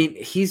now. I mean,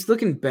 he's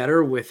looking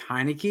better with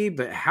Heineke,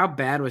 but how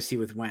bad was he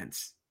with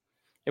Wentz?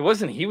 It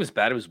wasn't he was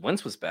bad. It was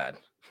Wentz was bad.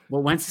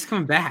 Well, Wentz is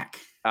coming back.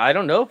 I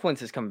don't know if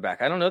Wentz is coming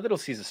back. I don't know that he'll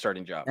see a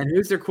starting job. And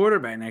who's their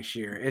quarterback next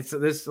year?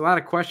 There's a lot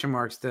of question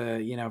marks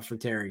for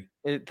Terry.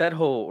 That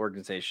whole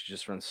organization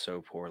just runs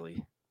so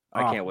poorly.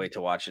 I can't wait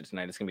to watch it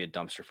tonight. It's gonna be a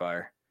dumpster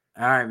fire.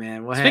 All right,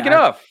 man. Well, speaking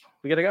of,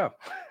 we gotta go.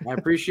 I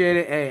appreciate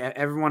it. Hey,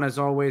 everyone, as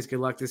always, good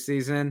luck this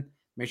season.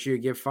 Make sure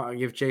you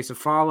give Chase a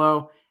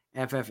follow,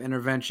 FF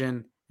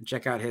Intervention, and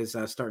check out his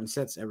starting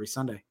sets every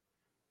Sunday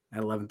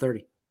at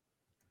 11:30.